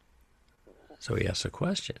 So he asks a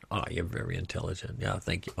question. Oh, you're very intelligent. Yeah,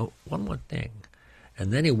 thank you. Oh, one more thing.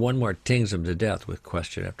 And then he one more tings him to death with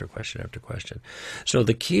question after question after question. So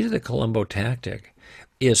the key to the Columbo tactic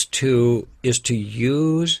is to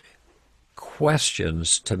use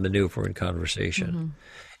questions to maneuver in conversation.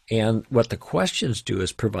 And what the questions do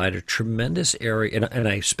is provide a tremendous area, and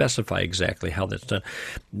I specify exactly how that's done,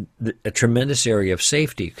 a tremendous area of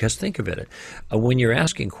safety. Because think of it, when you're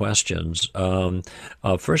asking questions,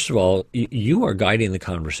 first of all, you are guiding the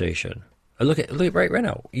conversation. Look right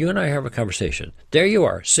now. You and I have a conversation. There you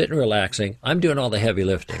are, sitting relaxing. I'm doing all the heavy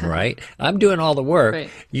lifting, right? I'm doing all the work. Right.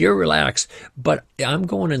 You're relaxed, but I'm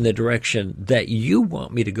going in the direction that you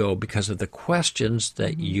want me to go because of the questions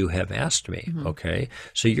that you have asked me. Okay,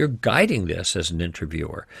 so you're guiding this as an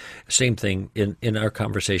interviewer. Same thing in our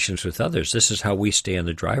conversations with others. This is how we stay in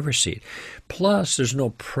the driver's seat. Plus, there's no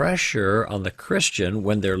pressure on the Christian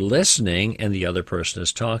when they're listening and the other person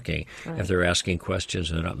is talking. If they're asking questions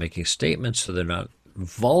and they're not making statements, so they're not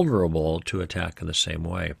vulnerable to attack in the same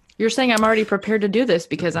way. You're saying I'm already prepared to do this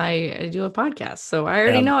because I do a podcast, so I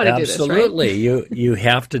already know how to do this, right? Absolutely. You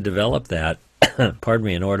have to develop that, pardon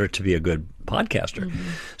me, in order to be a good podcaster.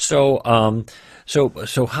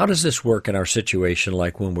 So how does this work in our situation?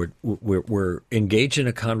 Like when we're engaged in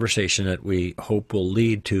a conversation that we hope will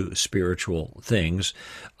lead to spiritual things.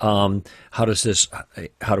 How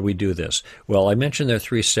do we do this? Well, I mentioned there are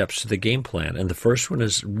 3 steps to the game plan, and the first one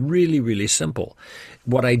is really, really simple.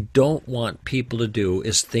 What I don't want people to do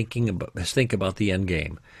is think about the end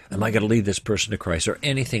game. Am I going to lead this person to Christ or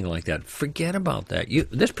anything like that? Forget about that.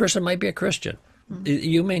 This person might be a Christian.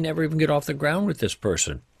 You may never even get off the ground with this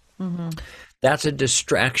person. That's a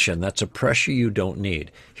distraction. That's a pressure you don't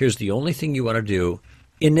need. Here's the only thing you want to do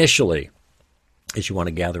initially is you want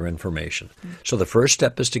to gather information. So the first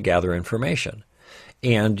step is to gather information.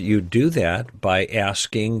 And you do that by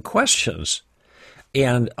asking questions.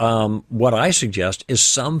 And what I suggest is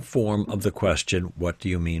some form of the question, what do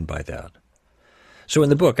you mean by that? So in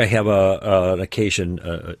the book, I have an occasion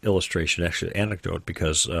illustration, actually anecdote,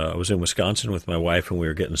 because I was in Wisconsin with my wife and we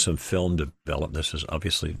were getting some film developed. This is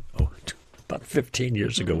obviously about 15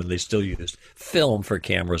 years ago when they still used film for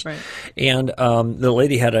cameras. Right. And the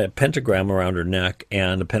lady had a pentagram around her neck,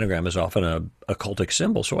 and the pentagram is often a occultic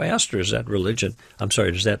symbol. So I asked her, does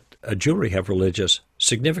that jewelry have religious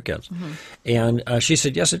significance? And she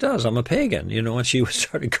said, yes, it does. I'm a pagan, and she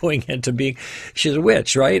started going into being, she's a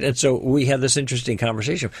witch, right? And so we had this interesting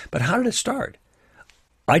conversation. But how did it start?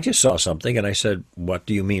 I just saw something and I said, what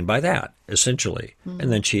do you mean by that, essentially?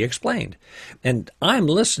 And then she explained. And I'm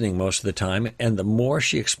listening most of the time, and the more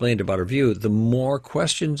she explained about her view, the more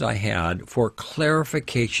questions I had for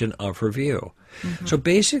clarification of her view. So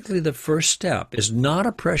basically the first step is not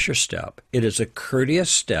a pressure step. It is a courteous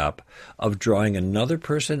step of drawing another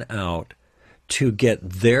person out to get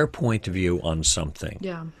their point of view on something.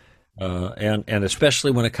 Yeah. And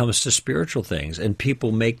especially when it comes to spiritual things, and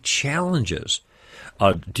people make challenges.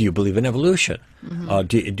 Do you believe in evolution?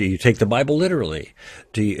 Do you take the Bible literally?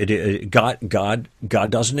 God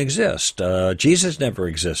doesn't exist. Jesus never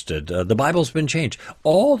existed. The Bible's been changed.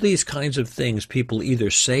 All these kinds of things people either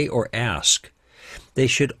say or ask, they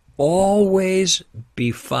should always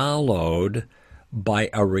be followed by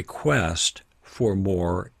a request for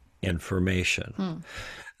more information.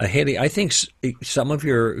 Haley, I think some of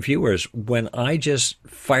your viewers, when I just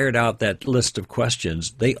fired out that list of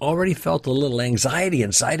questions, they already felt a little anxiety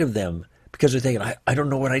inside of them because they're thinking, I don't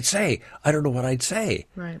know what I'd say. I don't know what I'd say.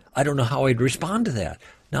 Right. I don't know how I'd respond to that.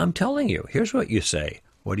 Now I'm telling you, here's what you say.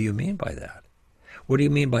 What do you mean by that? What do you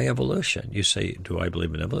mean by evolution? You say, do I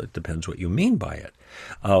believe in evolution? It depends what you mean by it.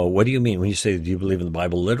 What do you mean when you say, do you believe in the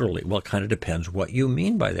Bible literally? Well, it kind of depends what you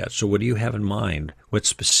mean by that. So what do you have in mind? What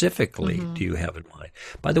specifically do you have in mind?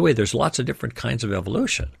 By the way, there's lots of different kinds of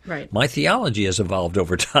evolution. Right. My theology has evolved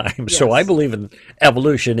over time. Yes. So I believe in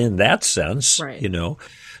evolution in that sense, Right.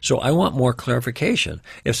 So I want more clarification.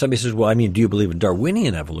 If somebody says, well, do you believe in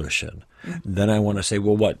Darwinian evolution? Then I want to say,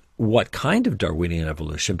 well, what kind of Darwinian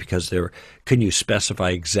evolution? Because can you specify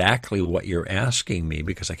exactly what you're asking me?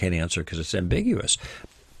 Because I can't answer because it's ambiguous.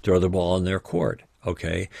 Throw the ball in their court.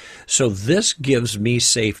 Okay. So this gives me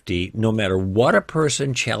safety no matter what a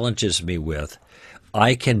person challenges me with.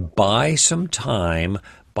 I can buy some time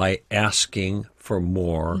by asking for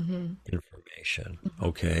more information.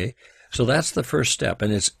 Okay. So that's the first step,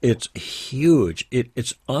 and it's huge.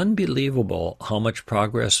 It's unbelievable how much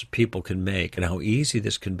progress people can make and how easy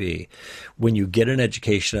this can be when you get an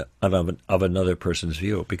education of another person's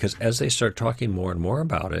view. Because as they start talking more and more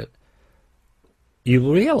about it,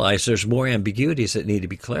 you realize there's more ambiguities that need to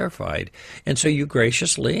be clarified. And so you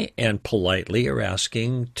graciously and politely are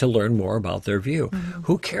asking to learn more about their view.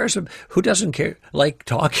 Who cares? Who doesn't care, like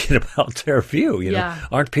talking about their view?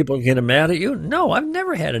 Aren't people getting mad at you? No, I've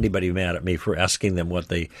never had anybody mad at me for asking them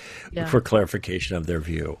for clarification of their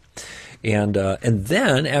view. And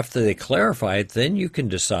then after they clarify it, then you can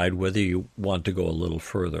decide whether you want to go a little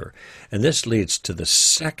further. And this leads to the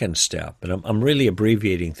second step. And I'm really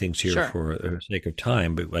abbreviating things here for the sake of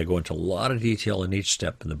time, but I go into a lot of detail in each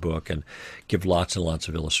step in the book and give lots and lots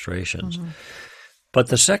of illustrations. But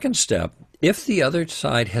the second step, if the other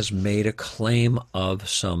side has made a claim of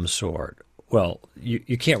some sort, well,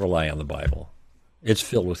 you can't rely on the Bible. It's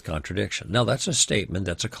filled with contradiction. Now, that's a statement,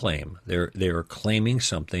 that's a claim. They are claiming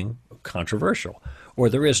something controversial, or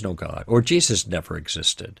there is no God, or Jesus never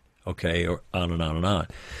existed, okay, or on and on and on.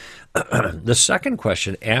 The second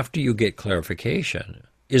question, after you get clarification,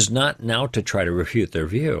 is not now to try to refute their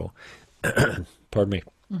view. Pardon me.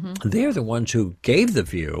 Mm-hmm. They're the ones who gave the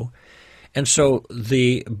view. And so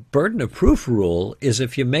the burden of proof rule is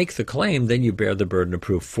if you make the claim, then you bear the burden of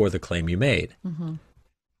proof for the claim you made, mm-hmm.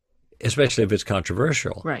 especially if it's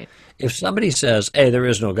controversial. Right. If somebody says, hey, there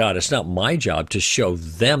is no God, it's not my job to show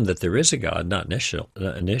them that there is a God, not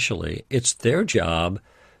initially. It's their job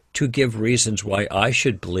to give reasons why I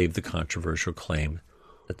should believe the controversial claim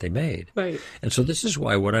that they made. Right. And so this is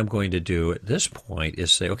why what I'm going to do at this point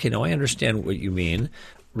is say, okay, now I understand what you mean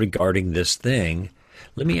regarding this thing.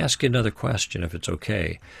 Let me ask you another question, if it's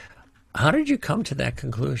okay. How did you come to that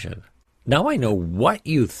conclusion? Now I know what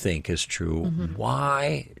you think is true. Mm-hmm.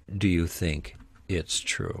 Why do you think it's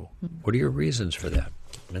true? Mm-hmm. What are your reasons for that?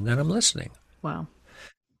 And then I'm listening. Wow.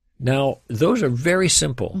 Now, those are very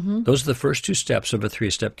simple. Mm-hmm. Those are the first two steps of a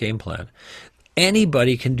 3-step game plan.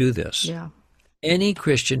 Anybody can do this. Yeah. Any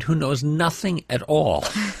Christian who knows nothing at all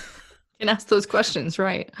can ask those questions,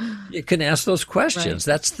 right? You can ask those questions.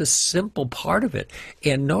 Right. That's the simple part of it.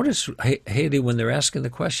 And notice, Haley, when they're asking the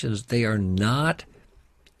questions, they are not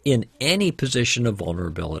in any position of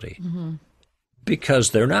vulnerability mm-hmm.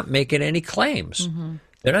 because they're not making any claims. Mm-hmm.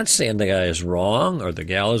 They're not saying the guy is wrong or the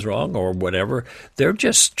gal is wrong or whatever. They're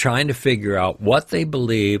just trying to figure out what they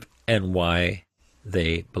believe and why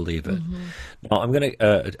they believe it. Mm-hmm. Now, I'm going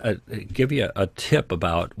to give you a tip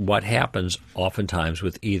about what happens oftentimes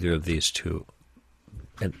with either of these two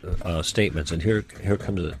statements. And here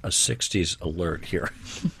comes a 60s alert here.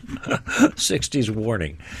 60s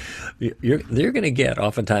warning. They're going to get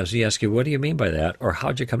oftentimes, they ask you, what do you mean by that? Or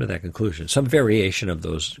how'd you come to that conclusion? Some variation of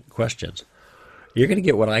those questions. You're going to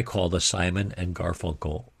get what I call the Simon and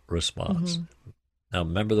Garfunkel response. Mm-hmm. Now,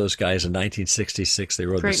 remember those guys in 1966? They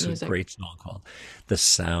wrote this great song called The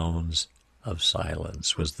Sounds of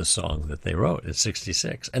Silence was the song that they wrote in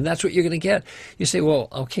 66. And that's what you're going to get. You say, well,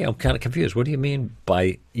 okay, I'm kind of confused. What do you mean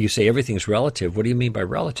by, you say everything's relative. What do you mean by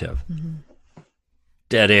relative? Mm-hmm.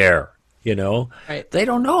 Dead air, Right. They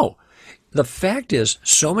don't know. The fact is,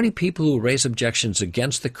 so many people who raise objections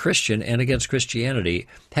against the Christian and against Christianity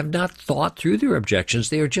have not thought through their objections.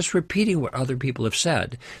 They are just repeating what other people have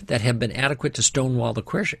said that have been adequate to stonewall the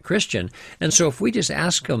Christian. And so if we just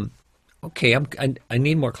ask them, okay, I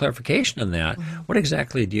need more clarification on that. Mm-hmm. What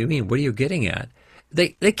exactly do you mean? What are you getting at?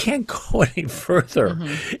 They can't go any further.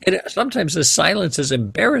 Mm-hmm. And sometimes the silence is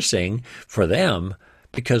embarrassing for them,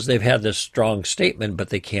 because they've had this strong statement, but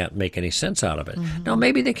they can't make any sense out of it. Mm-hmm. Now,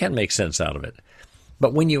 maybe they can make sense out of it.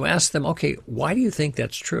 But when you ask them, okay, why do you think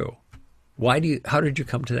that's true? How did you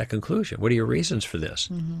come to that conclusion? What are your reasons for this?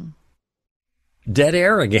 Mm-hmm. Dead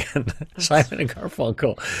air again, Simon and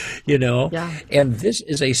Garfunkel, Yeah. And this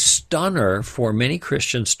is a stunner for many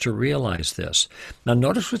Christians to realize this. Now,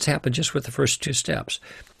 notice what's happened just with the first two steps.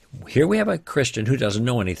 Here we have a Christian who doesn't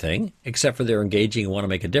know anything, except for they're engaging and want to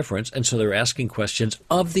make a difference, and so they're asking questions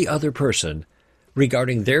of the other person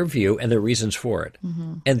regarding their view and their reasons for it.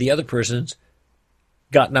 Mm-hmm. And the other person's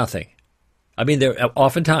got nothing. I mean, they're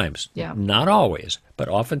oftentimes, not always, but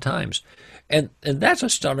oftentimes. And that's a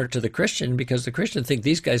stunner to the Christian, because the Christian think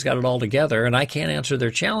these guys got it all together and I can't answer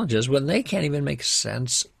their challenges when they can't even make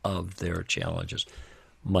sense of their challenges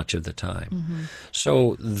much of the time. Mm-hmm.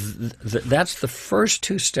 So that's the first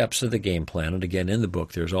two steps of the game plan. And again, in the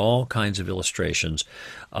book, there's all kinds of illustrations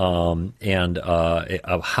of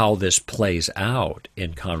how this plays out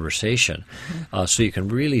in conversation. Mm-hmm. So you can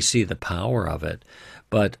really see the power of it.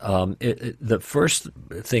 But the first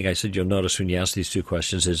thing I said you'll notice when you ask these two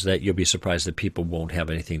questions is that you'll be surprised that people won't have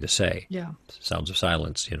anything to say. Yeah. Sounds of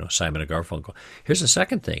Silence, Simon and Garfunkel. Here's the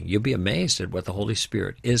second thing. You'll be amazed at what the Holy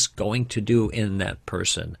Spirit is going to do in that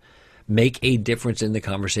person. Make a difference in the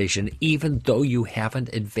conversation, even though you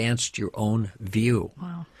haven't advanced your own view.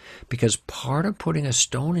 Wow. Because part of putting a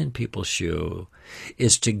stone in people's shoe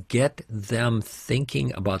is to get them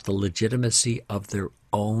thinking about the legitimacy of their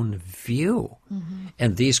own view. Mm-hmm.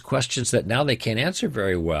 And these questions that now they can't answer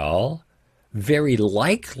very well, very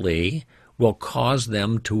likely will cause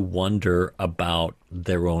them to wonder about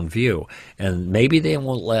their own view. And maybe they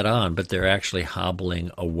won't let on, but they're actually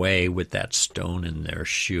hobbling away with that stone in their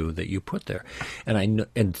shoe that you put there. And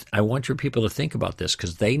I want your people to think about this,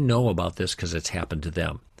 because they know about this because it's happened to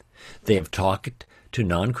them. They have talked to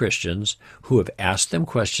non-Christians who have asked them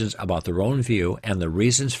questions about their own view and the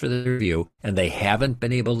reasons for their view, and they haven't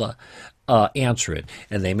been able to answer it.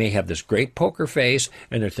 And they may have this great poker face,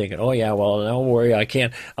 and they're thinking, oh, yeah, well, don't worry, I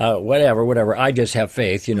can't, whatever, I just have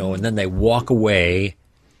faith, and then they walk away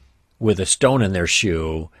with a stone in their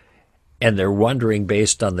shoe, and they're wondering,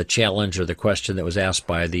 based on the challenge or the question that was asked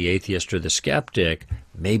by the atheist or the skeptic,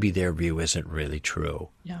 maybe their view isn't really true.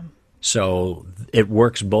 Yeah. So it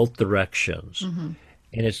works both directions.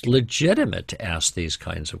 And it's legitimate to ask these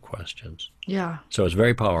kinds of questions. Yeah. So it's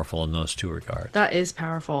very powerful in those two regards. That is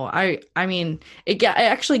powerful. I mean, it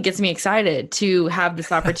actually gets me excited to have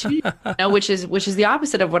this opportunity, which is the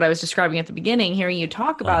opposite of what I was describing at the beginning. Hearing you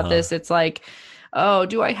talk about this, it's like, oh,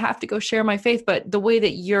 do I have to go share my faith? But the way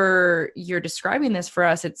that you're describing this for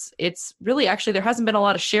us, it's really, actually, there hasn't been a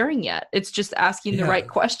lot of sharing yet. It's just asking the right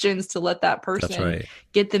questions to let that person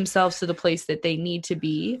get themselves to the place that they need to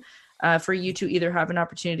be, for you to either have an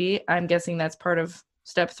opportunity. I'm guessing that's part of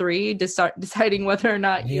step 3, deciding whether or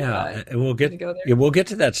not you we'll get go there. We'll get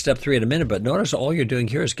to that step 3 in a minute, but notice all you're doing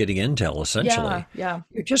here is getting intel, essentially. Yeah.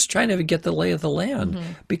 You're just trying to get the lay of the land,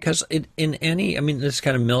 because this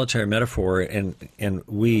kind of military metaphor, and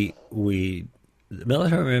we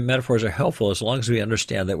military metaphors are helpful as long as we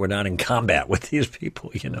understand that we're not in combat with these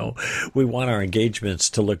people. We want our engagements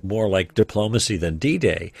to look more like diplomacy than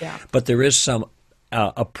D-Day, but there is some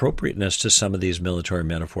appropriateness to some of these military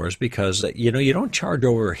metaphors, because you don't charge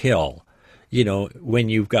over a hill when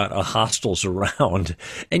you've got hostiles around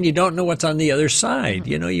and you don't know what's on the other side.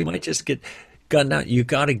 You might just get gunned out. You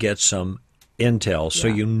got to get some intel so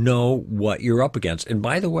you know what you're up against. And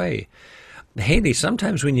by the way, Haley,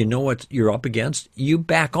 sometimes when you know what you're up against, you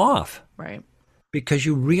back off, right? Because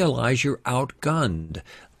you realize you're outgunned.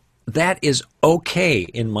 That is okay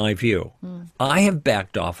in my view. I have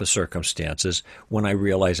backed off of circumstances when I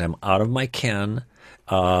realize I'm out of my ken.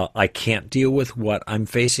 I can't deal with what I'm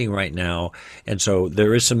facing right now. And so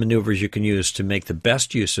there is some maneuvers you can use to make the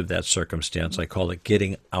best use of that circumstance. I call it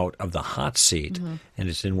getting out of the hot seat. And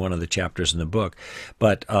it's in one of the chapters in the book.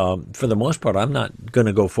 But for the most part, I'm not going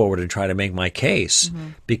to go forward and try to make my case,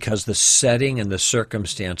 because the setting and the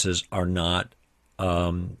circumstances are not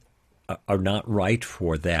right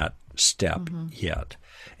for that step yet.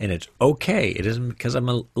 And it's okay. It isn't because I'm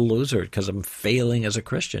a loser, because I'm failing as a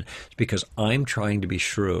Christian. It's because I'm trying to be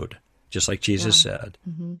shrewd, just like Jesus said.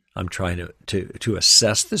 I'm trying to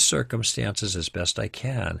assess the circumstances as best I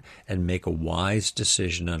can and make a wise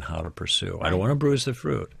decision on how to pursue. I don't want to bruise the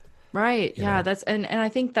fruit. Right. Yeah. That's and I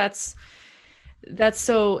think that's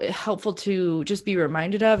so helpful to just be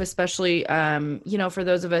reminded of, especially, for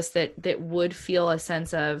those of us that would feel a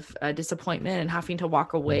sense of disappointment and having to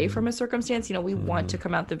walk away from a circumstance. We want to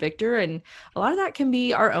come out the victor, and a lot of that can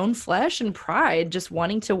be our own flesh and pride, just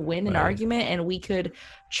wanting to win an argument, and we could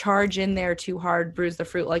charge in there too hard, bruise the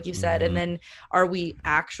fruit, like you said. And then are we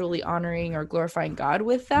actually honoring or glorifying God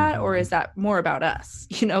with that? Or is that more about us?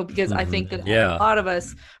 Because I think that a lot of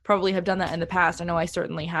us probably have done that in the past. I know I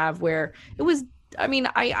certainly have, where it was,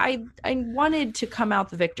 I wanted to come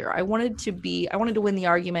out the victor. I wanted to win the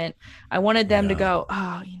argument. I wanted them to go,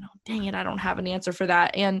 oh, dang it, I don't have an answer for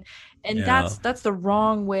that. And that's the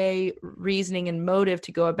wrong way, reasoning and motive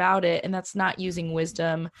to go about it. And that's not using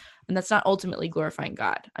wisdom. And that's not ultimately glorifying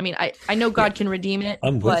God. I know God can redeem it.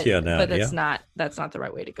 I'm with you on that. But that's not the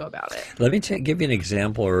right way to go about it. Let me give you an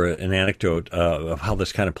example or an anecdote of how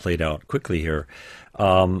this kind of played out quickly here.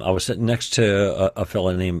 I was sitting next to a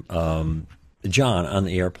fellow named John on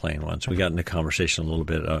the airplane once. We got into conversation a little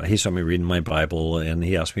bit. He saw me reading my Bible, and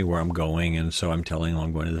he asked me where I'm going, and so I'm telling him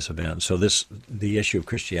I'm going to this event. So the issue of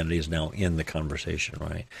Christianity is now in the conversation,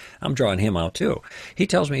 right? I'm drawing him out too. He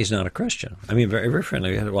tells me he's not a Christian. Very, very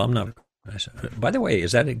friendly. Well, I'm not. I said, by the way,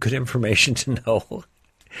 is that good information to know?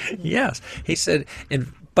 Yes. He said,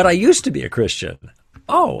 but I used to be a Christian.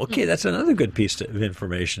 Oh, okay, that's another good piece of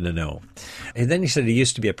information to know. And then he said he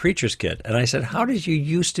used to be a preacher's kid. And I said, how did you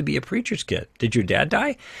used to be a preacher's kid? Did your dad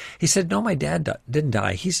die? He said, no, my dad didn't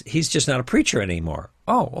die. He's just not a preacher anymore.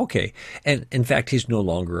 Oh, okay. And in fact, he's no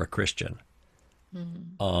longer a Christian.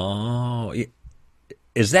 Oh,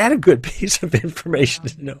 is that a good piece of information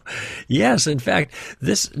to know? Yes, in fact,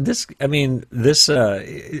 there's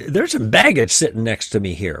some baggage sitting next to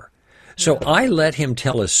me here. So I let him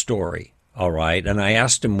tell his story. All right. And I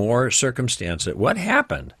asked him more circumstances. What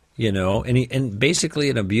happened? And basically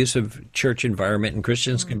an abusive church environment, and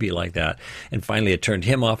Christians can be like that. And finally it turned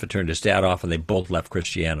him off, it turned his dad off, and they both left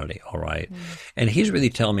Christianity. All right. And he's really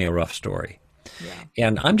telling me a rough story. Yeah.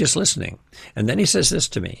 And I'm just listening. And then he says this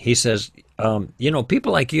to me. He says,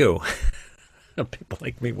 people like you, People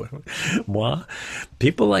like me, moi,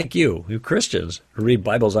 people like you Christians who read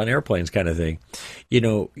Bibles on airplanes, kind of thing.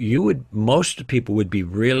 Most people would be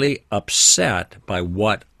really upset by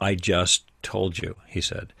what I just told you, he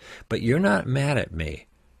said. But you're not mad at me,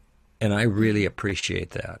 and I really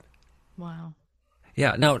appreciate that. Wow.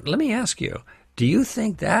 Yeah. Now, let me ask you, do you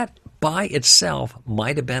think that by itself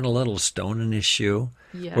might have been a little stone in his shoe?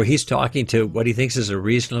 Yes. Where he's talking to what he thinks is a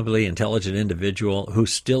reasonably intelligent individual who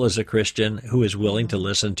still is a Christian, who is willing to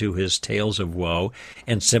listen to his tales of woe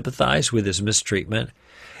and sympathize with his mistreatment?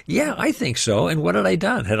 Yeah, I think so. And what had I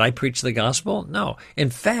done? Had I preached the gospel? No. In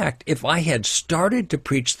fact, if I had started to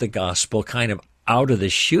preach the gospel kind of out of the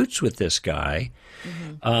chutes with this guy,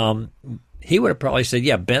 he would have probably said,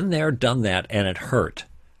 yeah, been there, done that, and it hurt.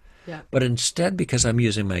 Yeah. But instead, because I'm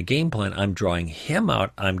using my game plan, I'm drawing him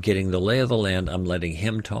out, I'm getting the lay of the land, I'm letting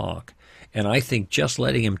him talk. And I think just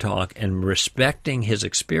letting him talk and respecting his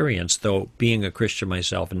experience, though being a Christian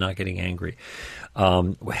myself and not getting angry,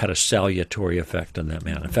 had a salutary effect on that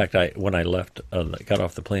man. In fact, when I left, got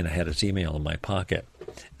off the plane, I had his email in my pocket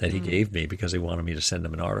that he gave me because he wanted me to send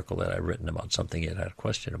him an article that I'd written about something he had a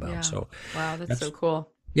question about. Yeah. So, wow, that's so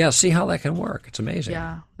cool. Yeah, see how that can work. It's amazing.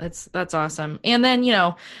 Yeah, that's awesome. And then,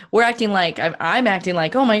 we're acting like, I'm acting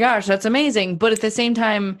like, oh my gosh, that's amazing. But at the same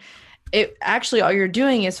time, it actually, all you're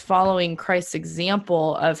doing is following Christ's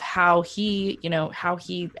example of how he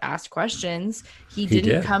asked questions. He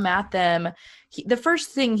didn't come at them. The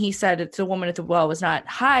first thing he said to the woman at the well was not,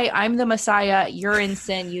 "Hi, I'm the Messiah. You're in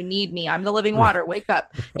sin. You need me. I'm the living water. Wake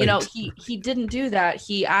up." Right. He didn't do that.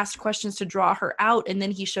 He asked questions to draw her out. And then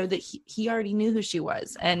he showed that he already knew who she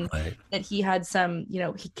was, and that he had some,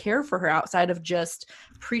 he cared for her outside of just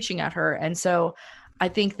preaching at her. And so I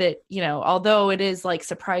think that, although it is like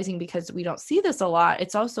surprising because we don't see this a lot,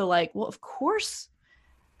 it's also like, well, of course,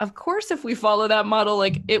 if we follow that model,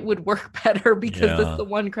 like it would work better because that's the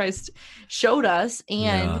one Christ showed us.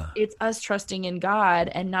 And it's us trusting in God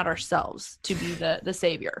and not ourselves to be the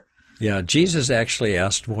savior. Yeah, Jesus actually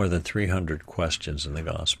asked more than 300 questions in the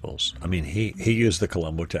Gospels. I mean, he used the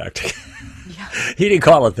Columbo tactic. He didn't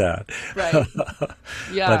call it that. Right.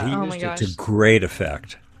 Yeah. But he used it to great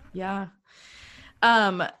effect. Yeah.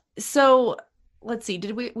 So let's see.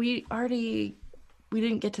 Did we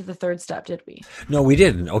didn't get to the third step, did we? No, we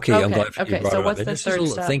didn't. Okay. I'm glad you brought so it what's up. the third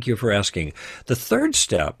step? Thank you for asking. The third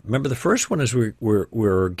step, remember the first one is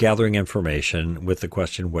we're gathering information with the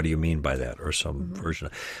question, what do you mean by that? Or some version.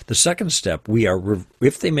 The second step,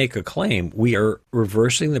 if they make a claim, we are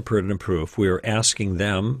reversing the burden of proof. We are asking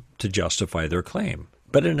them to justify their claim,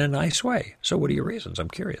 but in a nice way. So what are your reasons? I'm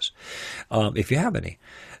curious. If you have any.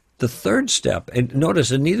 The third step, and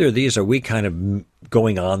notice in neither of these are we kind of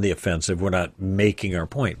going on the offensive. We're not making our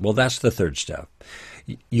point. Well, that's the third step.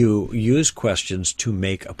 You use questions to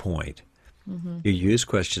make a point. You use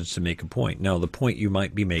questions to make a point. Now, the point you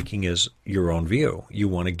might be making is your own view. You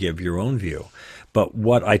want to give your own view. But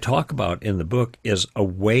what I talk about in the book is a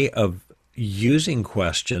way of using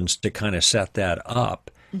questions to kind of set that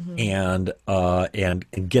up and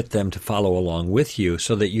get them to follow along with you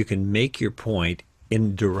so that you can make your point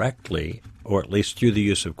indirectly, or at least through the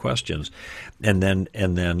use of questions, and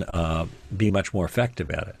then be much more effective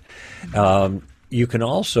at it. You can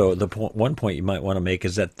also, one point you might want to make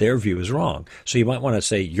is that their view is wrong. So you might want to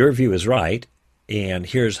say your view is right, and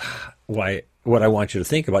here's what I want you to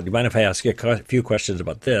think about. You mind if I ask you a few questions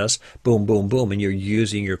about this? Boom, boom, boom, and you're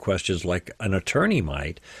using your questions like an attorney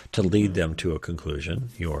might to lead them to a conclusion,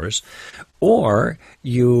 yours. Or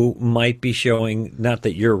you might be showing not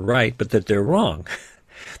that you're right, but that they're wrong.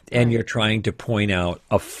 And you're trying to point out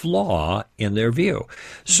a flaw in their view.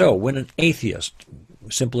 So when an atheist,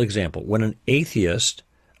 simple example, when an atheist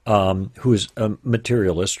who is a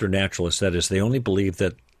materialist or naturalist, that is, they believe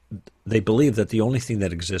that the only thing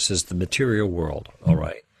that exists is the material world, all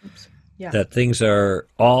right? Yeah. That things are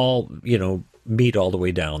all, meet all the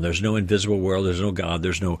way down. There's no invisible world. There's no God.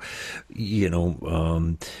 There's no,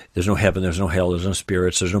 there's no heaven. There's no hell. There's no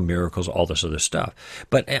spirits. There's no miracles, all this other stuff.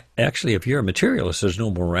 But actually, if you're a materialist, there's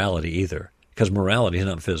no morality either, because morality is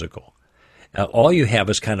not physical. All you have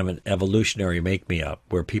is kind of an evolutionary make-me-up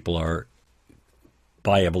where people are,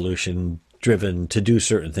 by evolution, driven to do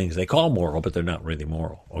certain things they call moral, but they're not really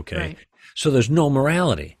moral, okay? Right. So there's no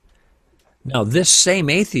morality. Now, this same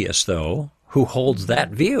atheist, though, who holds that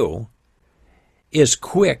view, is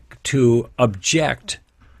quick to object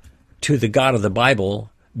to the God of the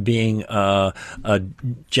Bible being a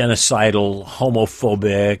genocidal,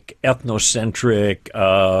 homophobic, ethnocentric,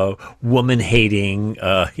 woman-hating,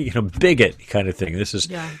 bigot kind of thing. This is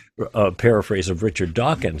a paraphrase of Richard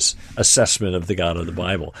Dawkins' assessment of the God of the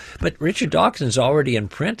Bible. But Richard Dawkins already in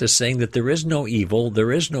print is saying that there is no evil,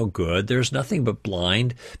 there is no good, there's nothing but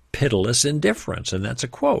blind, pitiless indifference. And that's a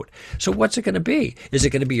quote. So what's it going to be? Is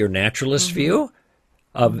it going to be your naturalist view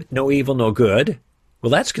of no evil, no good? Well,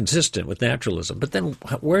 that's consistent with naturalism. But then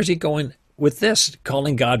where's he going with this,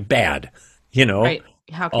 calling God bad? Right.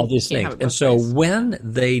 All these things. And so when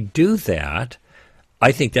they do that,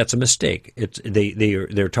 I think that's a mistake.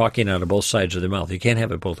 They're talking out of both sides of their mouth. You can't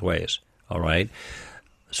have it both ways. All right.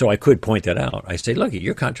 So I could point that out. I say, look,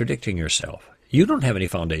 you're contradicting yourself. You don't have any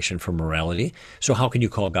foundation for morality. So how can you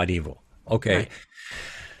call God evil? Okay. Right.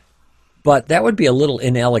 But that would be a little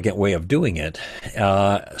inelegant way of doing it.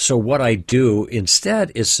 So what I do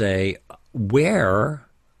instead is say, where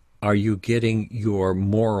are you getting your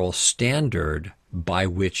moral standard by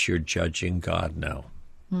which you're judging God now?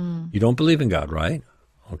 You don't believe in God, right?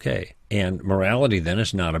 Okay. And morality then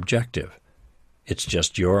is not objective. It's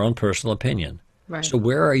just your own personal opinion. Right. So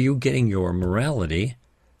where are you getting your morality,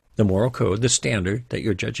 the moral code, the standard that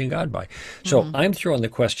you're judging God by? So I'm throwing the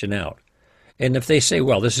question out. And if they say,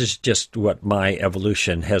 well, this is just what my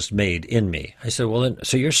evolution has made in me, I said, well, then,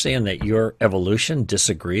 so you're saying that your evolution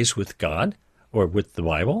disagrees with God or with the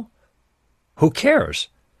Bible? Who cares?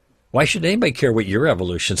 Why should anybody care what your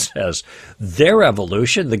evolution says? Their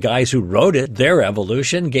evolution, the guys who wrote it, their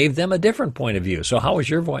evolution gave them a different point of view. So how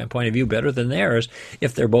is your point of view better than theirs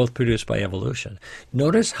if they're both produced by evolution?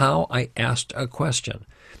 Notice how I asked a question.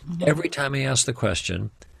 Every time I ask the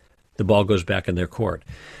question, the ball goes back in their court.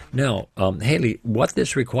 Now, Haley, what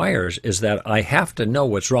this requires is that I have to know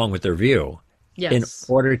what's wrong with their view in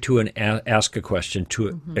order to ask a question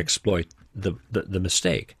to exploit the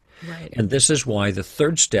mistake. Right. And this is why the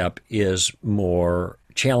third step is more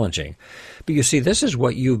challenging. But you see, this is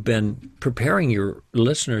what you've been preparing your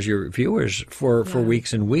listeners, your viewers for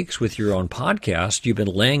weeks and weeks with your own podcast. You've been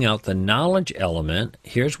laying out the knowledge element.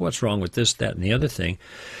 Here's what's wrong with this, that, and the other thing.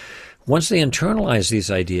 Once they internalize these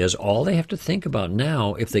ideas, all they have to think about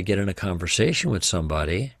now, if they get in a conversation with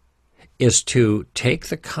somebody, is to take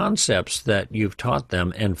the concepts that you've taught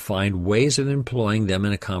them and find ways of employing them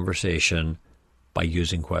in a conversation by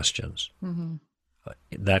using questions.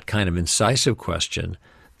 That kind of incisive question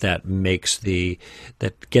that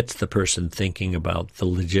gets the person thinking about the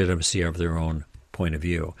legitimacy of their own point of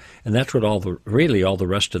view. And that's what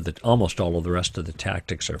almost all of the rest of the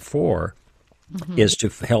tactics are for. Is to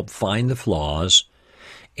help find the flaws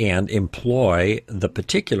and employ the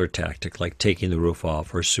particular tactic, like taking the roof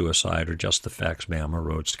off or suicide or just the facts, ma'am, or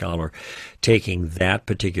Rhodes Scholar, taking that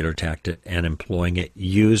particular tactic and employing it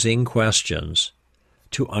using questions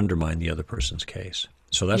to undermine the other person's case.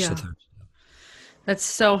 So that's the third. That's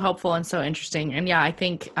so helpful and so interesting. And I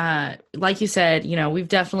think, like you said, we've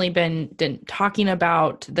definitely been talking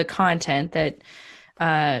about the content that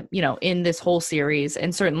in this whole series.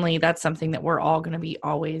 And certainly that's something that we're all going to be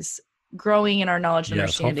always growing in our knowledge and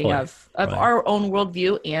understanding of our own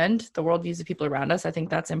worldview and the worldviews of people around us. I think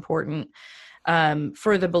that's important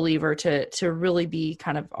for the believer to really be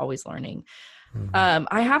kind of always learning.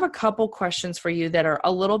 I have a couple questions for you that are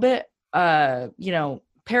a little bit,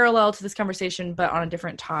 parallel to this conversation, but on a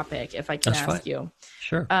different topic, if I can ask you.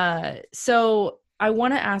 Sure. So I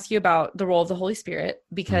want to ask you about the role of the Holy Spirit,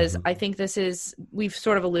 because I think we've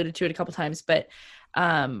sort of alluded to it a couple times, but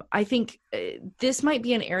I think this might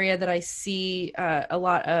be an area that I see a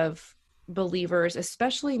lot of believers,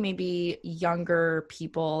 especially maybe younger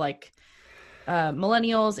people like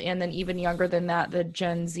millennials, and then even younger than that, the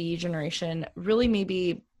Gen Z generation, really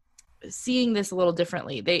maybe seeing this a little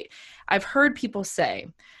differently. I've heard people say,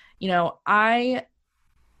 I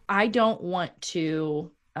don't want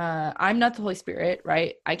to, I'm not the Holy Spirit,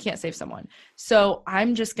 right? I can't save someone. So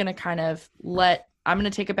I'm just going to I'm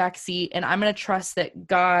going to take a back seat, and I'm going to trust that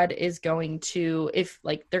God is going to, if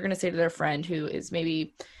like they're going to say to their friend who is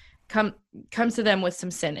maybe comes to them with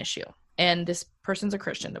some sin issue, and this person's a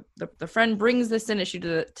Christian, the friend brings the sin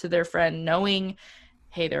issue to their friend, knowing,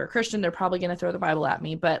 hey, they're a Christian, they're probably going to throw the Bible at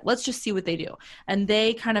me, but let's just see what they do. And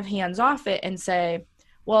they kind of hands off it and say,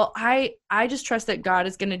 well, I just trust that God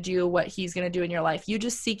is going to do what he's going to do in your life. You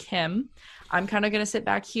just seek him. I'm kind of going to sit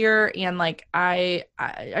back here, and like, I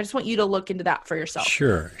just want you to look into that for yourself.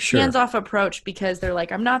 Sure. Hands off approach, because they're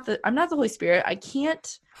like, I'm not the Holy Spirit. I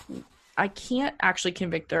can't actually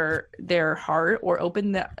convict their heart or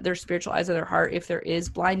open their spiritual eyes of their heart if there is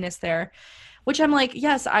blindness there, which I'm like,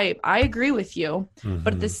 yes, I agree with you.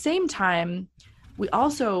 But at the same time, we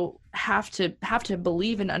also have to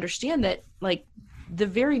believe and understand that, like, the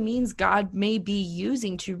very means God may be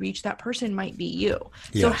using to reach that person might be you.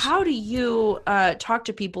 Yes. So how do you talk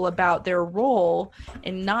to people about their role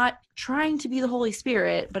and not trying to be the Holy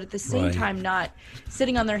Spirit, but at the same time not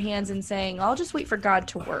sitting on their hands and saying, I'll just wait for God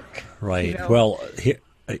to work? Right. You know? Well,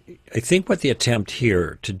 I think what the attempt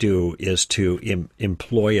here to do is to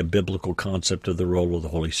employ a biblical concept of the role of the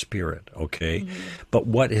Holy Spirit, okay? Mm-hmm. But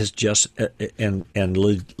what is just, and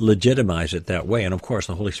legitimize it that way. And of course,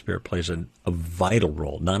 the Holy Spirit plays a vital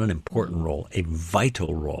role, not an important role, a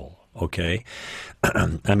vital role, okay?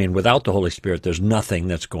 I mean, without the Holy Spirit, there's nothing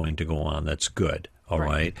that's going to go on that's good, all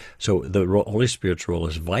right? So the Holy Spirit's role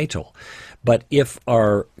is vital. But if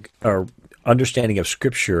our understanding of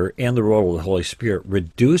Scripture and the role of the Holy Spirit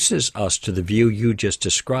reduces us to the view you just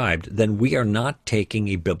described, then we are not taking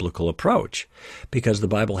a biblical approach, because the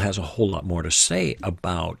Bible has a whole lot more to say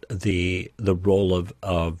about the role of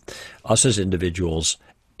us as individuals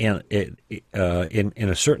and in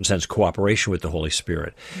a certain sense, cooperation with the Holy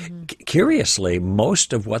Spirit. Mm-hmm. Curiously,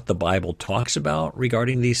 most of what the Bible talks about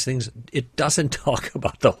regarding these things, it doesn't talk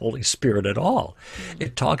about the Holy Spirit at all. Mm-hmm.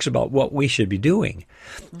 It talks about what we should be doing.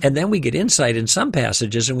 Mm-hmm. And then we get insight in some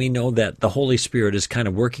passages, and we know that the Holy Spirit is kind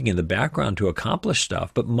of working in the background to accomplish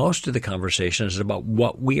stuff, but most of the conversation is about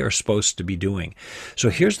what we are supposed to be doing. So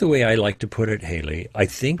here's the way I like to put it, Haley. I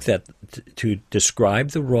think that to describe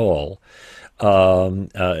the role,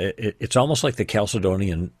 it's almost like the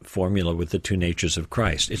Chalcedonian formula with the two natures of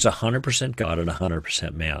Christ. It's 100% God and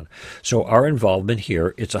 100% man. So our involvement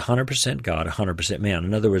here, it's 100% God, 100% man.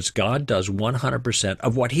 In other words, God does 100%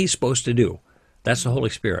 of what he's supposed to do. That's the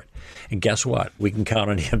Holy Spirit. And guess what? We can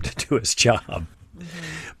count on him to do his job. Mm-hmm.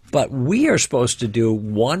 But we are supposed to do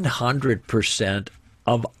 100%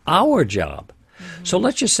 of our job. So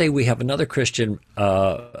let's just say we have another Christian,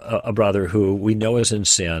 a brother who we know is in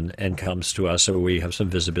sin and comes to us, so we have some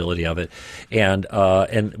visibility of it, and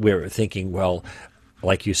we're thinking, well,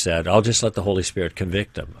 like you said, I'll just let the Holy Spirit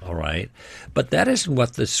convict him, all right? But that isn't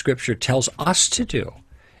what the Scripture tells us to do.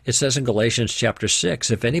 It says in Galatians chapter 6,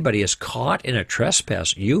 if anybody is caught in a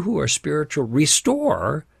trespass, you who are spiritual,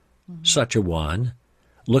 restore such a one,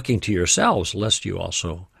 looking to yourselves, lest you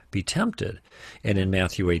also be tempted. And in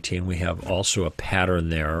Matthew 18, we have also a pattern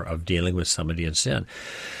there of dealing with somebody in sin.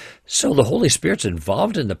 So the Holy Spirit's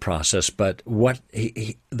involved in the process, but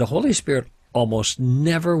the Holy Spirit almost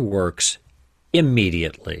never works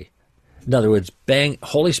immediately. In other words, bang,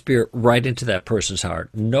 Holy Spirit right into that person's heart.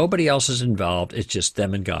 Nobody else is involved. It's just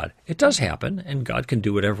them and God. It does happen, and God can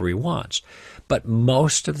do whatever he wants. But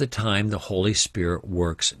most of the time, the Holy Spirit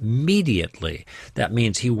works immediately. That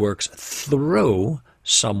means he works through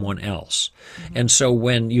someone else. Mm-hmm. And so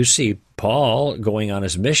when you see Paul going on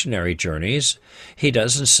his missionary journeys, he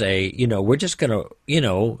doesn't say, we're just going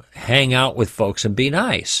to, hang out with folks and be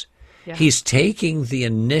nice. Yeah. He's taking the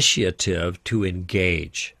initiative to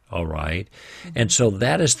engage, all right? Mm-hmm. And so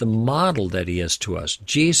that is the model that he is to us.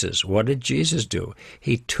 Jesus, what did Jesus do?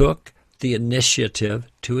 He took the initiative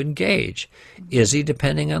to engage. Is he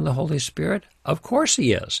depending on the Holy Spirit? Of course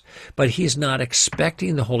he is. But he's not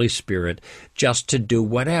expecting the Holy Spirit just to do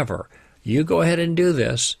whatever. You go ahead and do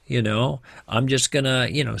this, I'm just going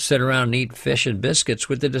to, sit around and eat fish and biscuits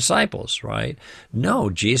with the disciples, right?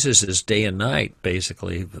 No, Jesus is day and night,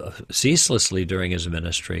 basically, ceaselessly during his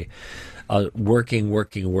ministry,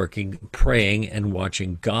 working, praying and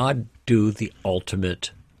watching God do the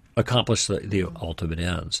ultimate accomplish the ultimate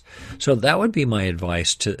ends. So that would be my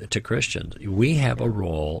advice to Christians. We have a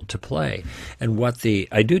role to play. And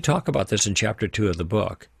I do talk about this in chapter 2 of the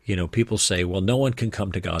book. People say, well, no one can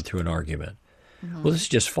come to God through an argument. Mm-hmm. Well, this is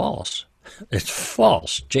just false. It's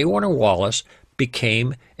false. J. Warner Wallace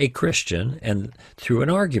became a Christian and through an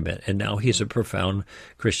argument, and now he's a profound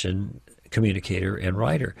Christian communicator and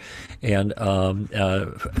writer. And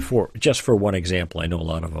for one example, I know a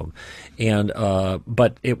lot of them. And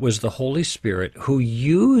but it was the Holy Spirit who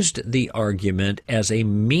used the argument as a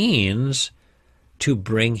means to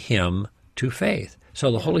bring him to faith.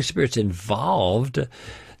 So the Holy Spirit's involved.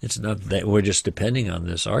 It's not that we're just depending on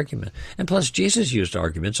this argument. And plus, Jesus used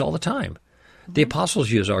arguments all the time. The apostles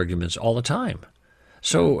use arguments all the time.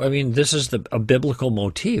 So, this is a biblical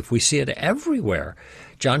motif. We see it everywhere.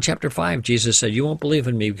 John chapter 5, Jesus said, you won't believe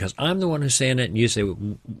in me because I'm the one who's saying it, and you say,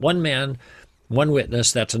 one man, one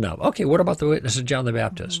witness, that's enough. Okay, what about the witness of John the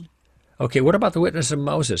Baptist? Mm-hmm. Okay, what about the witness of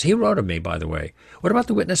Moses? He wrote of me, by the way. What about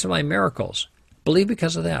the witness of my miracles? Believe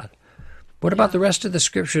because of that. What about the rest of the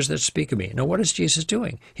scriptures that speak of me? Now, what is Jesus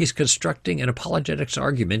doing? He's constructing an apologetics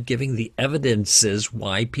argument, giving the evidences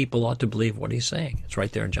why people ought to believe what he's saying. It's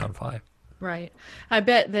right there in John 5. Right. I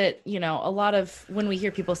bet that, a lot of when we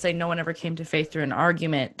hear people say no one ever came to faith through an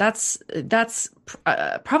argument, that's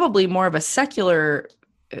probably more of a secular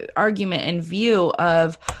argument and view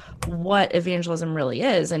of what evangelism really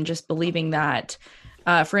is, and just believing that,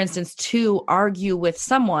 for instance, to argue with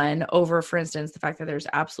someone over, for instance, the fact that there's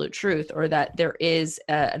absolute truth, or that there is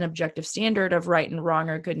an objective standard of right and wrong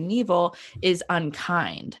or good and evil, is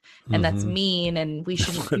unkind, and that's mean, and we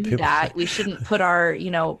shouldn't do that. We shouldn't put our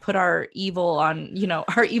evil on,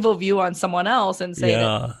 our evil view on someone else and say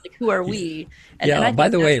that, like, who are we? And I by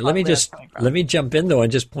think the way, that's let me jump in though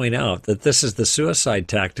and just point out that this is the suicide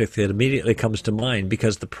tactic that immediately comes to mind,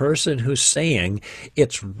 because the person who's saying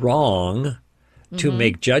it's wrong to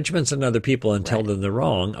make judgments on other people and tell them they're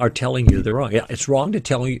wrong are telling you they're wrong. Yeah, it's wrong to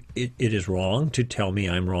tell you, it is wrong to tell me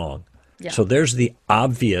I'm wrong. Yeah. So there's the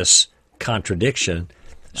obvious contradiction,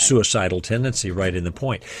 suicidal tendency right in the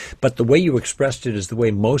point. But the way you expressed it is the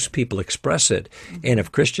way most people express it. And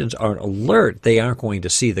if Christians aren't alert, they aren't going to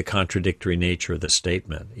see the contradictory nature of the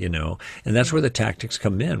statement, And that's where the tactics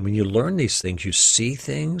come in. When you learn these things, you see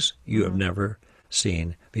things you have never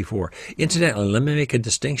seen before. Incidentally, let me make a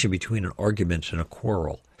distinction between an argument and a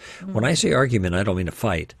quarrel. When I say argument, I don't mean a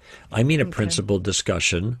fight. I mean a principled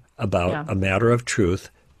discussion about a matter of truth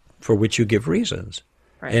for which you give reasons.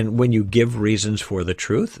 Right. And when you give reasons for the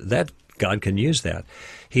truth, that God can use that.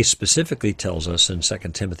 He specifically tells us in 2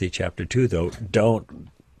 Timothy chapter 2, though, don't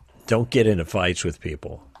get into fights with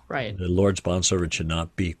people. Right. The Lord's bondservant should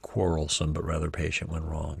not be quarrelsome, but rather patient when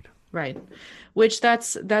wronged. Right. Which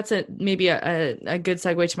that's maybe a good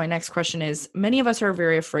segue to my next question is, many of us are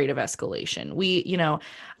very afraid of escalation.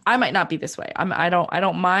 I might not be this way. I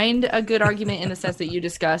don't mind a good argument in the sense that you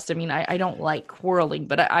discussed. I mean, I don't like quarreling,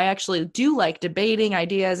 but I actually do like debating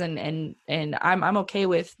ideas, and I'm okay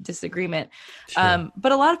with disagreement. Sure.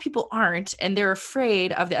 But a lot of people aren't, and they're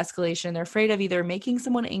afraid of the escalation. They're afraid of either making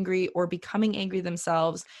someone angry or becoming angry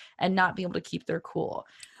themselves and not being able to keep their cool.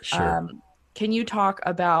 Sure. Can you talk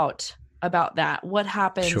about that? What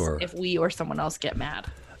happens if we or someone else get mad?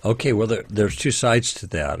 Okay, well, there's two sides to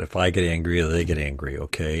that. If I get angry or they get angry,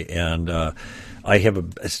 okay? And I have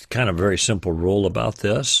a kind of very simple rule about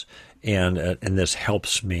this, and this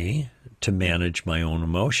helps me to manage my own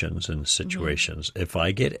emotions in situations. If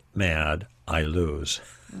I get mad, I lose.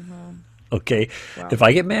 Okay? Wow. If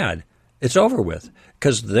I get mad, it's over with,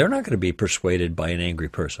 because they're not going to be persuaded by an angry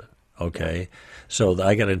person. Okay, so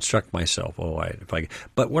I got to instruct myself.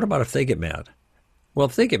 But what about if they get mad? Well,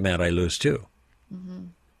 if they get mad, I lose too.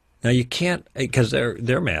 Now you can't, because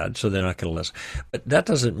they're mad, so they're not going to listen. But that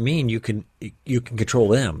doesn't mean you can control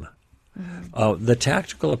them. The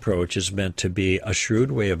tactical approach is meant to be a shrewd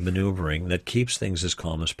way of maneuvering that keeps things as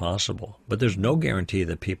calm as possible. But there's no guarantee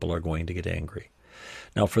that people are going to get angry.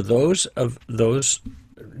 Now, for those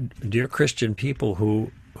dear Christian people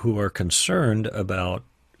who are concerned about,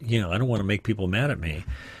 I don't want to make people mad at me.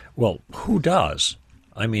 Well, who does?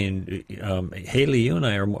 I mean, Haley, you and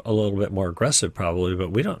I are a little bit more aggressive probably, but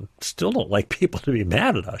we still don't like people to be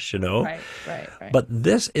mad at us, Right. But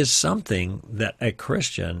this is something that a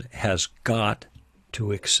Christian has got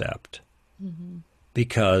to accept.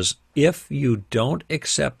 Because if you don't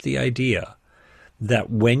accept the idea that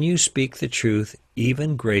when you speak the truth,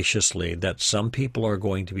 even graciously, that some people are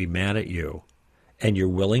going to be mad at you, and you're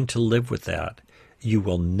willing to live with that, you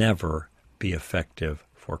will never be effective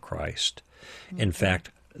for Christ. In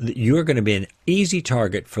fact, you're going to be an easy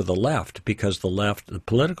target for the left, because the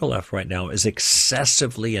political left right now is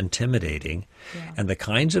excessively intimidating, and the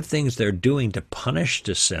kinds of things they're doing to punish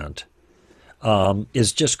dissent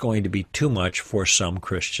is just going to be too much for some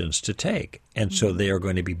Christians to take. And so they are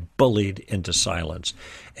going to be bullied into silence.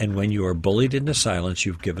 And when you are bullied into silence,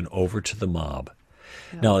 you've given over to the mob.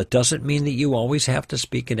 Now, it doesn't mean that you always have to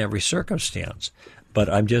speak in every circumstance, but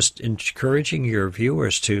I'm just encouraging your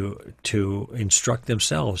viewers to instruct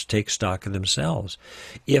themselves, take stock of themselves.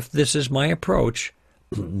 If this is my approach,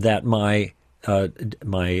 that my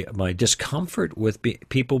discomfort with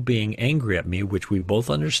people being angry at me, which we both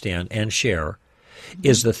understand and share,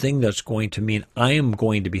 is the thing that's going to mean I am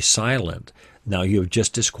going to be silent. Now you have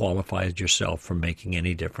just disqualified yourself from making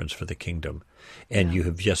any difference for the kingdom. And you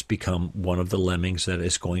have just become one of the lemmings that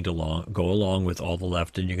is going to go along with all the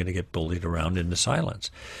left, and you're going to get bullied around into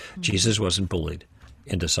silence. Jesus wasn't bullied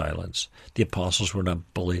into silence. The apostles were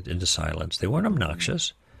not bullied into silence. They weren't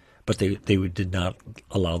obnoxious, but they did not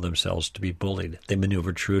allow themselves to be bullied. They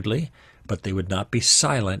maneuvered shrewdly, but they would not be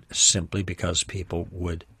silent simply because people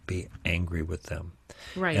would be angry with them.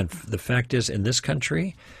 Right. And the fact is, in this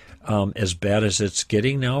country, as bad as it's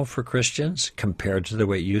getting now for Christians compared to the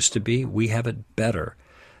way it used to be, we have it better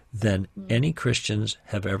than any Christians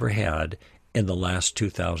have ever had in the last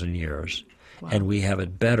 2,000 years. Wow. And we have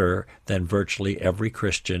it better than virtually every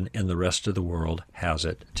Christian in the rest of the world has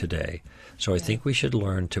it today. So I think we should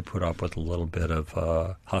learn to put up with a little bit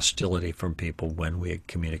of hostility from people when we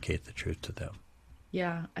communicate the truth to them.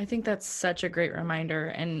 Yeah, I think that's such a great reminder.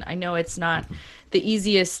 And I know it's not the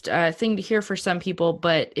easiest thing to hear for some people,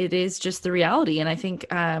 but it is just the reality. And I think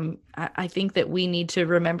that we need to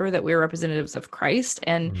remember that we're representatives of Christ.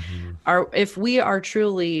 And if we are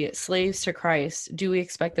truly slaves to Christ, do we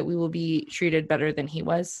expect that we will be treated better than he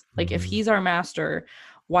was? Like if he's our master,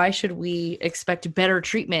 why should we expect better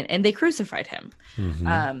treatment? And they crucified him.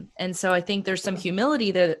 And so I think there's some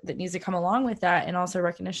humility that needs to come along with that, and also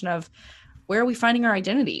recognition of where are we finding our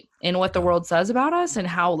identity in what the world says about us and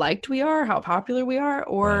how liked we are, how popular we are,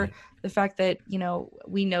 or the fact that,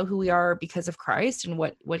 we know who we are because of Christ, and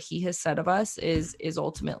what he has said of us is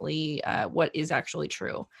ultimately what is actually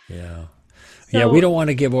true. Yeah. So, we don't want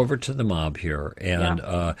to give over to the mob here. And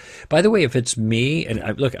by the way, if it's me, and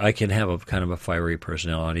I can have a kind of a fiery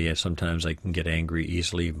personality. And sometimes I can get angry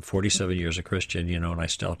easily. I'm 47 years a Christian, and I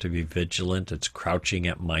still have to be vigilant. It's crouching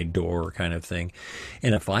at my door kind of thing.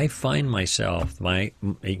 And if I find myself,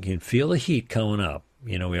 you can feel the heat coming up.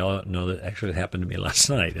 We all know that actually it happened to me last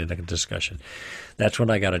night in a discussion. That's when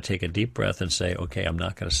I got to take a deep breath and say, okay, I'm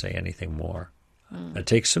not going to say anything more. It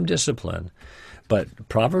takes some discipline. But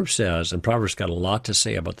Proverbs says, and Proverbs got a lot to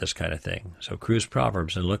say about this kind of thing. So cruise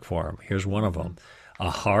Proverbs and look for them. Here's one of them. A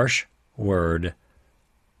harsh word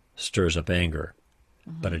stirs up anger,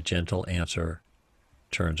 but a gentle answer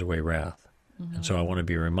turns away wrath. And so I want to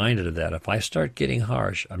be reminded of that. If I start getting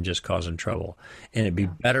harsh, I'm just causing trouble. And it'd be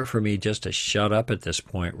better for me just to shut up at this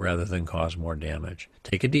point rather than cause more damage.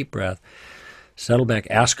 Take a deep breath, settle back,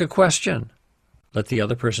 ask a question. Let the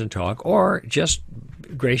other person talk, or just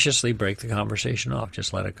graciously break the conversation off.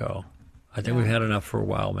 Just let it go. I think we've had enough for a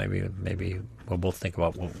while. Maybe we'll both think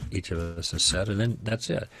about what each of us has said, and then that's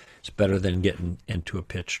it. It's better than getting into a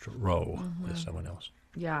pitched row with someone else.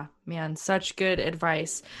 Yeah, man, such good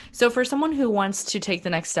advice. So for someone who wants to take the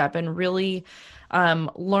next step and really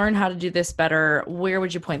learn how to do this better, where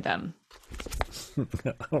would you point them?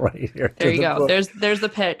 Right here. There you go. Book. There's the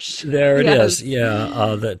pitch. There it is.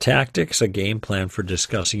 Yeah. The Tactics, a Game Plan for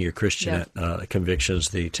Discussing Your Christian Convictions,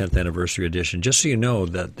 the 10th anniversary edition. Just so you know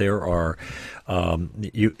that there are,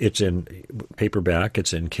 it's in paperback,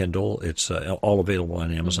 it's in Kindle, it's all available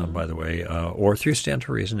on Amazon, by the way, or through Stand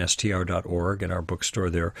to Reason, str.org, in our bookstore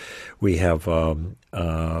there. We have,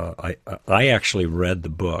 I actually read the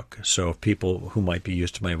book, so if people who might be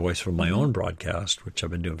used to my voice from my own broadcast, which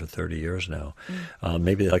I've been doing for 30 years now,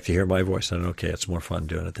 maybe they like to hear my voice, and okay, it's more fun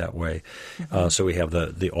doing it that way. So we have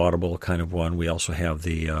the Audible kind of one. We also have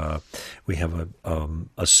a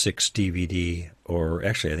 6 DVD, or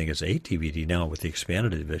actually I think it's 8 DVD now with the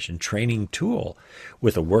expanded edition, training tool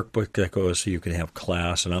with a workbook that goes so you can have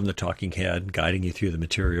class, and I'm the talking head guiding you through the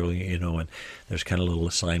material, and there's kind of little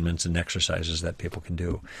assignments and exercises that people can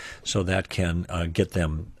do. So that can get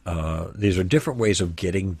them, these are different ways of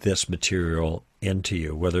getting this material into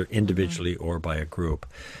you, whether individually or by a group.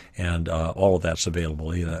 And all of that's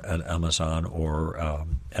available either at Amazon or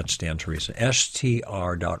at Stand to Reason.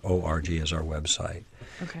 str.org is our website.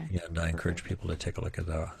 Okay. And I encourage people to take a look at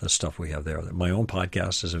the stuff we have there. My own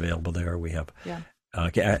podcast is available there. We have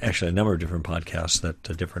actually a number of different podcasts that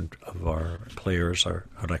different of our players, or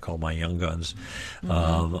what I call my young guns,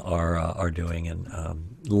 are doing, and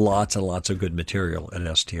lots and lots of good material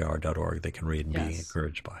at str.org they can read and be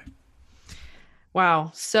encouraged by.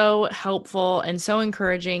 Wow, so helpful and so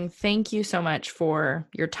encouraging. Thank you so much for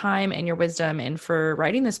your time and your wisdom, and for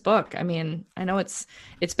writing this book. I mean, I know it's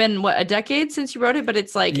been a decade since you wrote it, but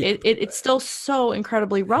it's like it's still so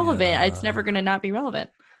incredibly relevant. Yeah. It's never going to not be relevant.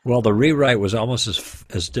 Well, the rewrite was almost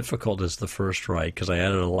as difficult as the first write, because I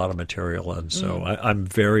added a lot of material, and so I'm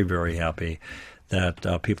very, very happy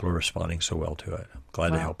that people are responding so well to it. I'm glad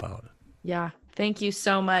to help out. Yeah. Thank you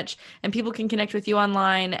so much. And people can connect with you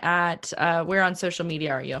online at, where on social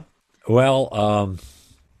media are you? Well,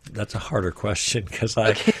 that's a harder question, because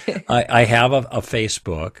I have a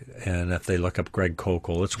Facebook, and if they look up Greg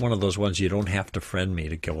Koukl, it's one of those ones you don't have to friend me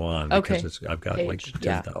to go on, because I've got like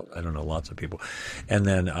 10,000, I don't know, lots of people. And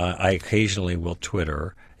then I occasionally will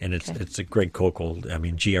Twitter, and it's a Greg Koukl, I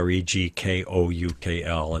mean,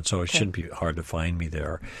 GREGKOUKL, and so it shouldn't be hard to find me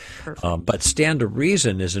there. But Stand to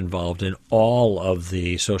Reason is involved in all of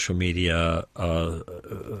the social media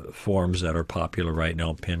forms that are popular right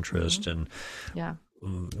now, Pinterest and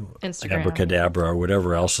Instagram, abracadabra, or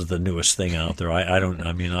whatever else is the newest thing out there. I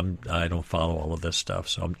don't follow all of this stuff,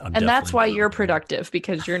 so I'm and that's why definitely you're productive,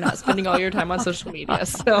 because you're not spending all your time on social media.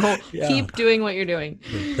 So keep doing what you're doing.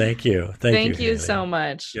 Thank you. Thank you so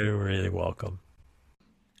much. You're really welcome.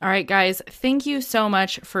 All right, guys, thank you so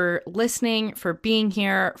much for listening, for being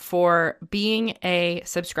here, for being a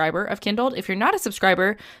subscriber of Kindled. If you're not a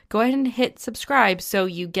subscriber, go ahead and hit subscribe so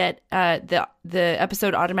you get the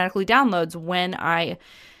episode automatically downloads when I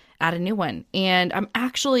add a new one. And I'm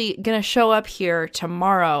actually going to show up here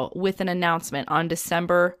tomorrow with an announcement on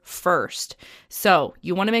December 1st. So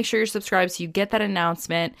you want to make sure you're subscribed so you get that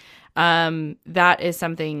announcement. That is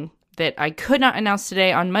something that I could not announce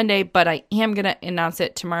today on Monday, but I am going to announce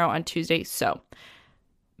it tomorrow on Tuesday. So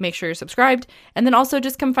make sure you're subscribed. And then also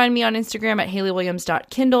just come find me on Instagram at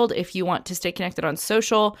HaleyWilliams.Kindled if you want to stay connected on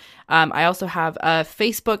social. I also have a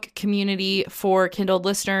Facebook community for Kindled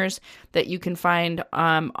listeners that you can find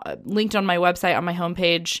linked on my website, on my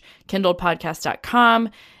homepage, kindledpodcast.com.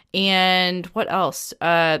 And what else?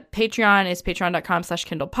 Patreon is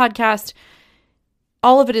patreon.com/KindledPodcast.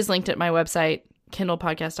 All of it is linked at my website,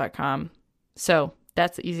 kindlepodcast.com. So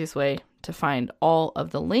that's the easiest way to find all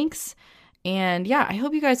of the links. And yeah, I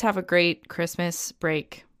hope you guys have a great Christmas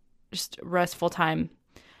break, just restful time.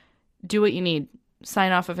 Do what you need.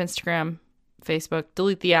 Sign off of Instagram, Facebook,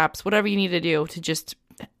 delete the apps, whatever you need to do to just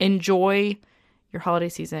enjoy your holiday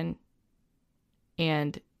season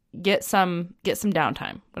and get some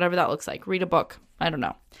downtime, whatever that looks like. Read a book. I don't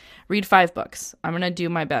know. Read 5 books. I'm going to do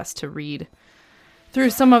my best to read through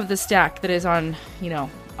some of the stack that is on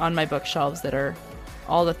my bookshelves that are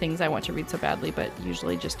all the things I want to read so badly, but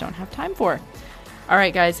usually just don't have time for. All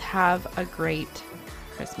right, guys, have a great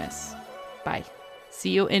Christmas. Bye.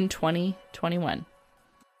 See you in 2021.